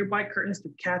caused the nearby curtains to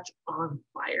catch on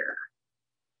fire.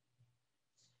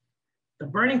 The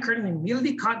burning curtain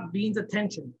immediately caught Bean's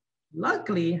attention.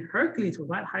 Luckily, Hercules was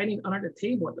not hiding under the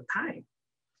table at the time.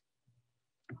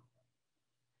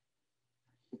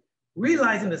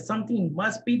 Realizing that something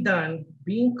must be done,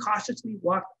 Bean cautiously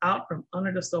walked out from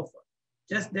under the sofa.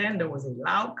 Just then, there was a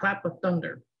loud clap of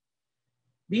thunder.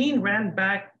 Bean ran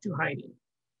back to hiding.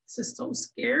 This is so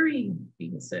scary,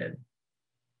 Bean said.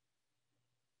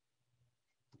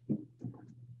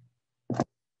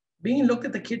 Bean looked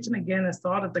at the kitchen again and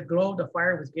saw that the glow of the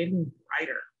fire was getting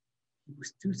brighter. He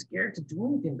was too scared to do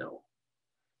anything though.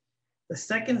 The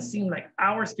seconds seemed like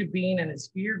hours to Bean and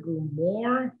his fear grew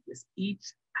more with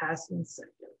each passing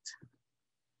second.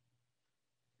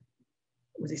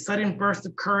 It was a sudden burst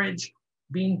of courage.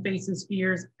 Bean faced his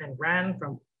fears and ran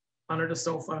from under the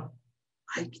sofa.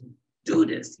 I can do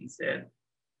this, he said.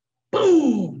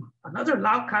 Boom! Another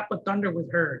loud clap of thunder was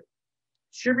heard.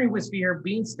 Shivering with fear,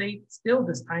 Bean stayed still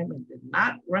this time and did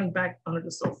not run back under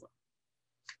the sofa.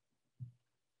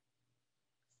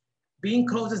 Bean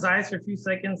closed his eyes for a few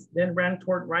seconds, then ran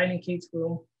toward Ryan and Kate's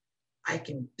room. I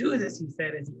can do this, he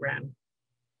said as he ran.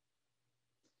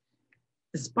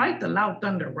 Despite the loud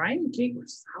thunder, Ryan and Kate were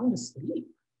sound asleep.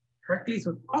 Hercules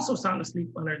was also sound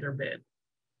asleep under their bed.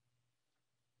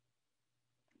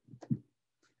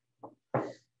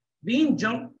 Bean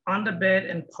jumped on the bed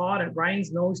and pawed at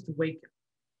Ryan's nose to wake him.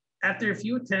 After a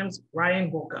few attempts,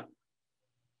 Ryan woke up.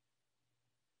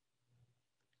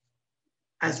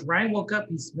 As Ryan woke up,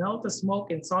 he smelled the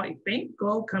smoke and saw a faint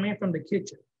glow coming from the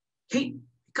kitchen. Kate,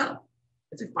 wake up.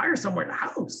 There's a fire somewhere in the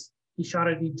house, he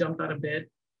shouted as he jumped out of bed.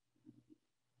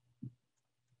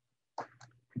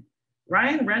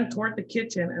 Ryan ran toward the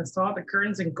kitchen and saw the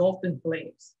curtains engulfed in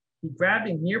flames. He grabbed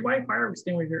a nearby fire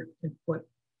extinguisher and put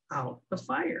out the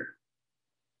fire.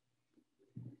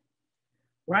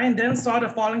 Ryan then saw the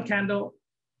fallen candle.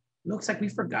 Looks like we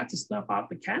forgot to snuff out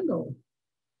the candle,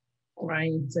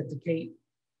 Ryan said to Kate.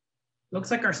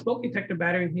 Looks like our smoke detector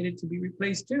battery needed to be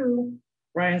replaced too,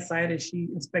 Ryan sighed as she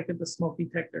inspected the smoke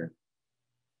detector.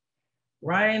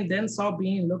 Ryan then saw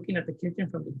Bean looking at the kitchen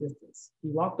from the distance. He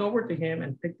walked over to him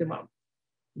and picked him up.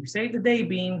 You saved the day,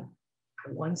 Bean.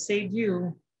 I once saved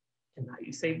you, and now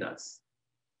you saved us.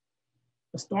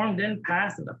 The storm then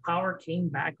passed and the power came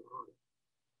back on.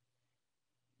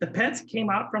 The pets came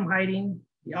out from hiding.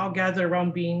 They all gathered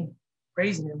around Bean,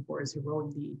 praising him for his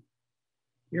heroic deed.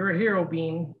 You're a hero,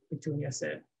 Bean, Petunia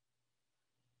said.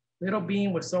 Little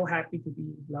Bean was so happy to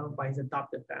be loved by his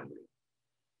adopted family.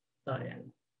 The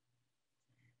end.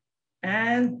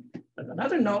 And on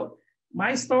another note,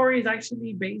 my story is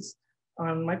actually based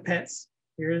on my pets.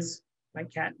 Here's my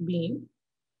cat, Bean,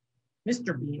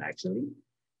 Mr. Bean, actually.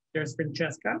 There's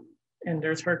Francesca, and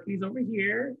there's Hercules over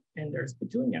here, and there's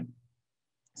Petunia.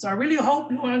 So I really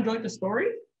hope you all enjoyed the story.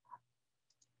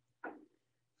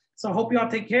 So I hope you all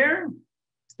take care,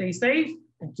 stay safe,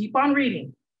 and keep on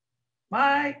reading.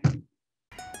 Bye.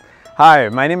 Hi,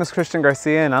 my name is Christian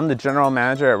Garcia and I'm the General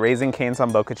Manager at Raising Cane's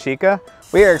on Boca Chica.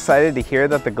 We are excited to hear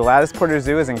that the Gladys Porter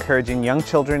Zoo is encouraging young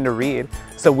children to read,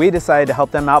 so we decided to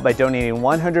help them out by donating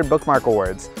 100 bookmark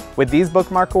awards. With these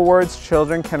bookmark awards,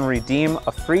 children can redeem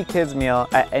a free kids meal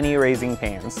at any Raising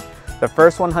Cane's. The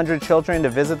first 100 children to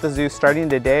visit the zoo starting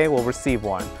today will receive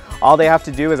one. All they have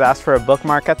to do is ask for a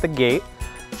bookmark at the gate.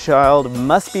 Child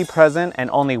must be present and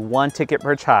only one ticket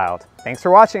per child. Thanks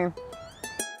for watching.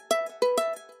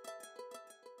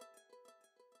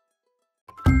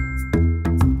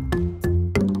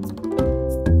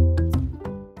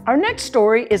 Our next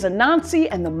story is Anansi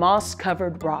and the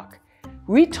Moss-Covered Rock,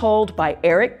 retold by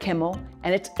Eric Kimmel,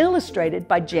 and it's illustrated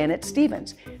by Janet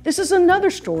Stevens. This is another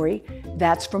story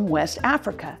that's from West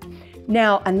Africa.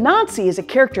 Now, Anansi is a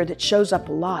character that shows up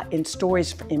a lot in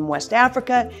stories in West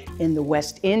Africa, in the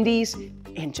West Indies,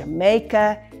 in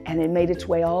Jamaica, and it made its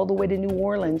way all the way to New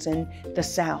Orleans in the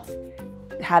South.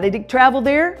 How did it travel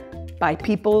there? By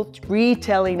people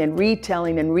retelling and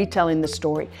retelling and retelling the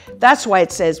story. That's why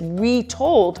it says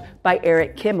retold by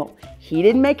Eric Kimmel. He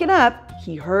didn't make it up.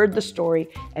 He heard the story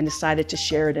and decided to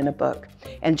share it in a book.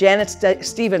 And Janet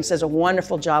Stevens does a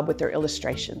wonderful job with their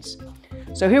illustrations.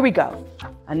 So here we go.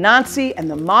 Anansi and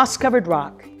the Moss-Covered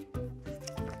Rock.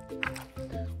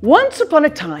 Once upon a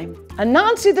time,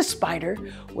 Anansi the spider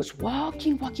was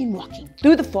walking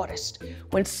through the forest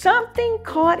when something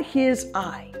caught his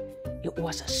eye. It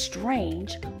was a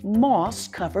strange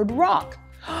moss-covered rock.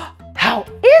 How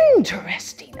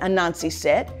interesting, Anansi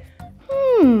said.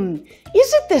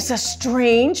 Isn't this a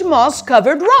strange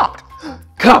moss-covered rock?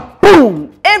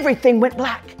 Kaboom! Everything went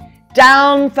black.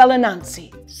 Down fell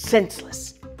Anansi,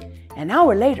 senseless. An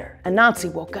hour later,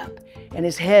 Anansi woke up and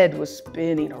his head was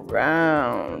spinning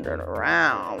around and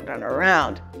around and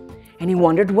around. And he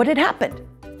wondered what had happened.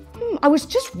 I was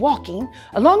just walking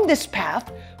along this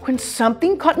path when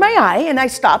something caught my eye and I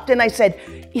stopped and I said,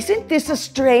 isn't this a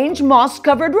strange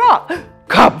moss-covered rock?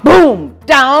 Kaboom!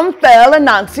 Down fell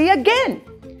Anansi again.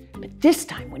 But this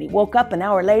time when he woke up an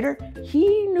hour later,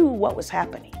 he knew what was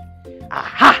happening.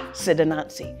 Aha, said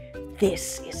Anansi,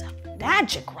 this is a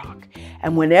magic rock.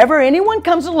 And whenever anyone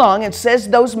comes along and says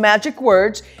those magic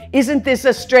words, isn't this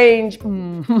a strange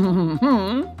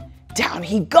down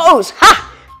he goes. Ha!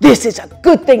 This is a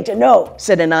good thing to know,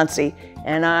 said Anansi,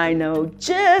 and I know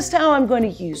just how I'm going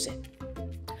to use it.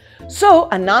 So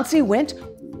Anansi went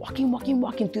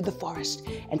walking through the forest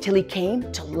until he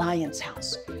came to Lion's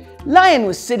house. Lion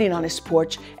was sitting on his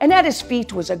porch, and at his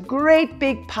feet was a great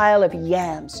big pile of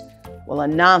yams. Well,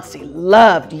 Anansi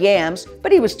loved yams,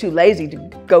 but he was too lazy to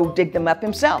go dig them up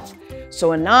himself.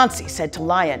 So Anansi said to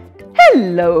Lion,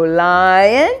 "Hello,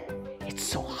 Lion. It's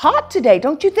so hot today,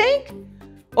 don't you think?"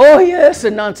 "Oh yes,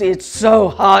 Anansi, it's so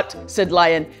hot," said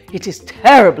Lion. "It is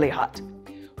terribly hot."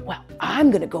 "Well, I'm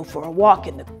going to go for a walk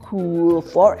in the cool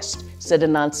forest," said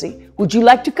Anansi. "Would you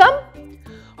like to come?"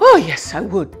 "Oh yes, I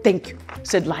would, thank you,"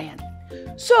 said Lion.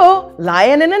 So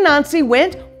Lion and Anansi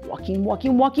went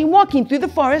walking through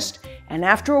the forest, and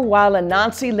after a while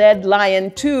Anansi led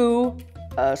Lion to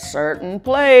a certain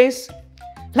place.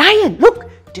 "Lion, look,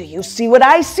 do you see what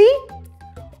I see?"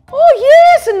 "Oh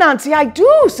yes, Anansi, I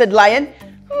do," said Lion.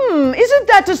 Isn't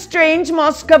that a strange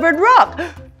moss-covered rock?"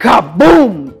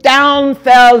 Kaboom! Down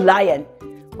fell Lion.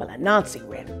 Well, Anansi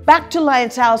ran back to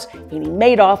Lion's house and he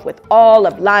made off with all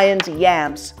of Lion's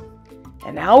yams.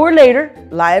 An hour later,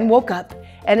 Lion woke up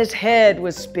and his head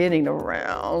was spinning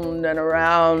around and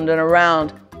around and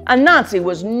around. Anansi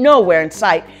was nowhere in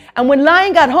sight, and when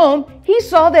Lion got home, he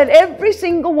saw that every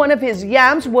single one of his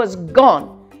yams was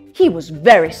gone. He was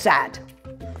very sad.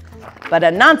 But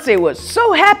Anansi was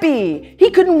so happy, he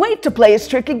couldn't wait to play his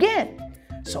trick again.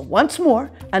 So once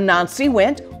more, Anansi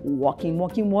went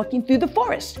walking through the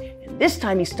forest, and this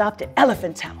time he stopped at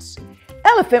Elephant's house.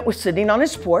 Elephant was sitting on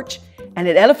his porch, and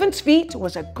at Elephant's feet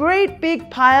was a great big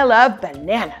pile of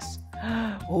bananas.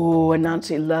 Oh,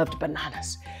 Anansi loved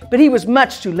bananas, but he was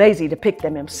much too lazy to pick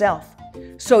them himself.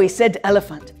 So he said to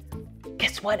Elephant,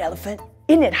 "Guess what, Elephant?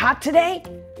 Isn't it hot today?"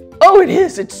 "Oh, it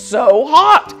is. It's so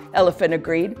hot," Elephant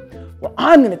agreed. "Well,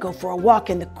 I'm going to go for a walk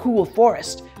in the cool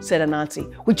forest," said Anansi.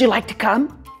 "Would you like to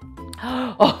come?"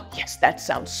 "Oh, yes, that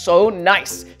sounds so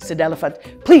nice," said Elephant.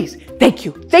 "Please, thank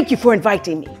you for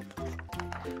inviting me."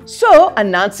 So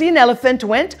Anansi and Elephant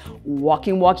went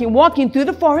walking through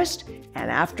the forest, and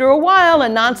after a while,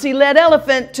 Anansi led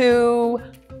Elephant to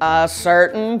a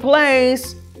certain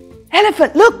place.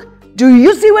 "Elephant, look! Do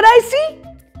you see what I see?"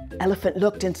 Elephant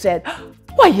looked and said,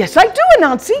 "Why, yes, I do,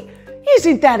 Anansi.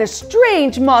 Isn't that a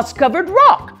strange moss-covered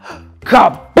rock?"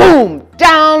 Kaboom!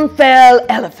 Down fell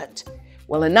Elephant.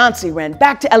 Well, Anansi ran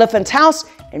back to Elephant's house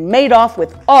and made off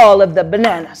with all of the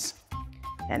bananas.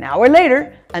 An hour later,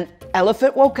 an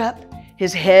Elephant woke up.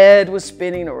 His head was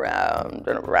spinning around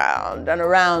and around and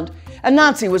around.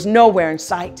 Anansi was nowhere in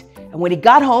sight. And when he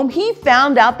got home, he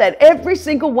found out that every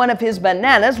single one of his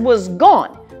bananas was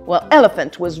gone. Well,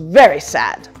 Elephant was very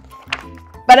sad.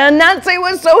 But Anansi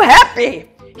was so happy.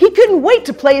 He couldn't wait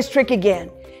to play his trick again.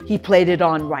 He played it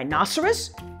on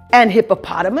rhinoceros and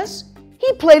hippopotamus.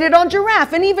 He played it on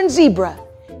giraffe and even zebra.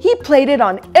 He played it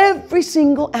on every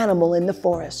single animal in the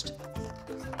forest.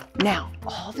 Now,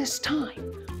 all this time,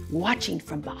 watching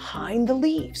from behind the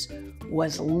leaves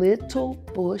was Little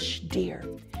Bush Deer.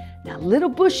 Now, Little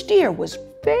Bush Deer was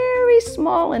very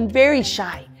small and very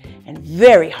shy and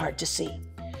very hard to see.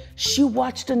 She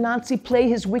watched Anansi play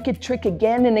his wicked trick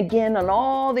again and again on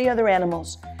all the other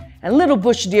animals. And Little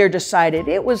Bush Deer decided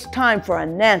it was time for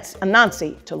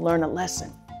Anansi to learn a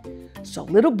lesson. So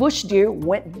Little Bush Deer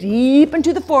went deep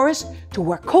into the forest to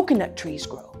where coconut trees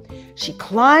grow. She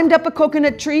climbed up a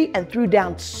coconut tree and threw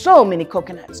down so many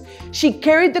coconuts. She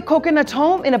carried the coconuts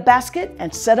home in a basket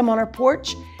and set them on her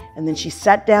porch, and then she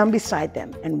sat down beside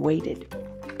them and waited.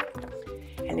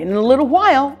 And in a little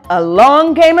while,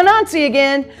 along came Anansi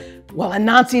again. Well,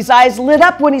 Anansi's eyes lit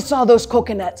up when he saw those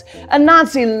coconuts.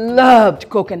 Anansi loved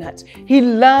coconuts. He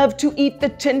loved to eat the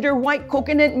tender white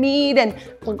coconut meat and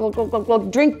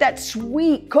drink that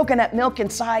sweet coconut milk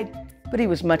inside, but he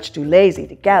was much too lazy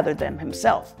to gather them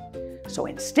himself. So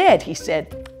instead, he said,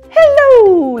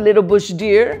 "Hello, Little Bush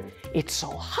Deer. It's so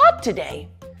hot today."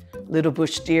 Little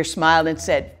Bush Deer smiled and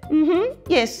said,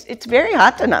 "Yes, it's very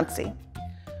hot, Anansi."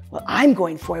 "Well, I'm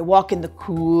going for a walk in the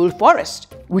cool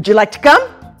forest. Would you like to come?"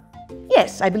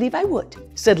 "Yes, I believe I would,"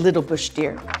 said Little Bush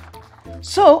Deer.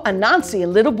 So Anansi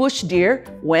and Little Bush Deer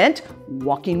went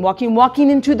walking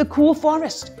into the cool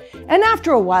forest. And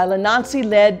after a while, Anansi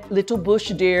led Little Bush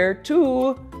Deer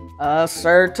to a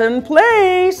certain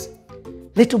place.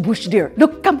 "Little Bush Deer,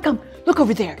 look, come, look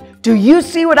over there. Do you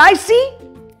see what I see?"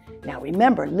 Now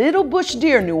remember, Little Bush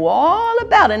Deer knew all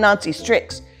about Anansi's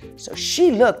tricks. So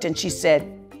she looked and she said,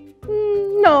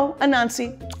 "No, Anansi,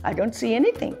 I don't see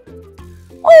anything."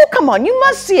 "Oh, come on, you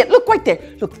must see it. Look right there.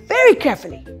 Look very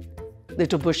carefully."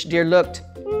 Little Bush Deer looked.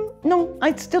 "No, I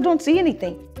still don't see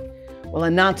anything." Well,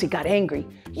 Anansi got angry.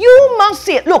 "You must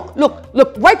see it.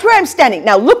 Look right where I'm standing.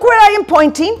 Now look where I am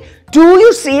pointing. Do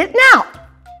you see it now?"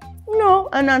 "No,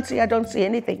 Anansi, I don't see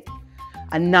anything."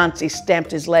 Anansi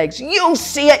stamped his legs. "You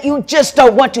see it, you just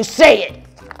don't want to say it."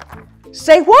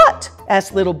 "Say what?"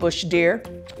 asked Little Bush Deer.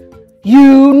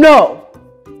 "You know."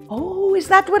 "Oh, is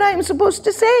that what I am supposed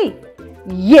to say?"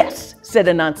 "Yes," said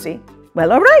Anansi.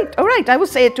 "Well, all right, I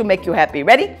will say it to make you happy.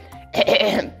 Ready?"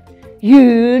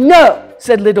 "You know,"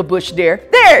 said Little Bush Deer.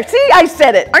 "There, see, I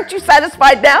said it. Aren't you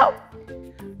satisfied now?"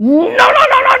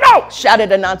 No, shouted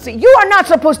Anansi. "You are not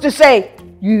supposed to say,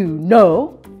 'You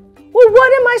know.'" "Well,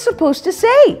 what am I supposed to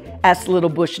say?" asked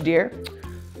Little Bush Deer.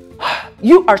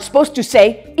 "You are supposed to say,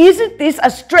 'Isn't this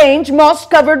a strange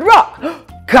moss-covered rock?'"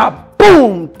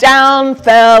 Kaboom! Down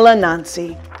fell Anansi.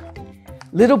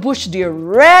 Little Bush Deer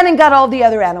ran and got all the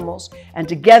other animals, and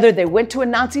together they went to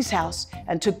Anansi's house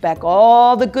and took back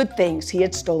all the good things he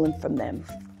had stolen from them.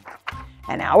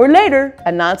 An hour later,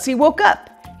 Anansi woke up.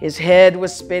 His head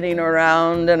was spinning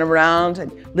around and around,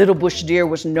 and Little Bush Deer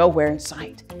was nowhere in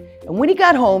sight. And when he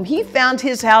got home, he found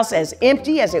his house as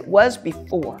empty as it was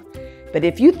before. But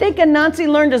if you think Anansi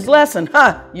learned his lesson,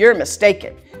 you're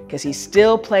mistaken, because he's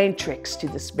still playing tricks to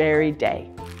this very day.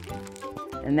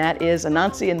 And that is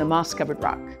Anansi and the Moss-Covered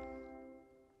Rock.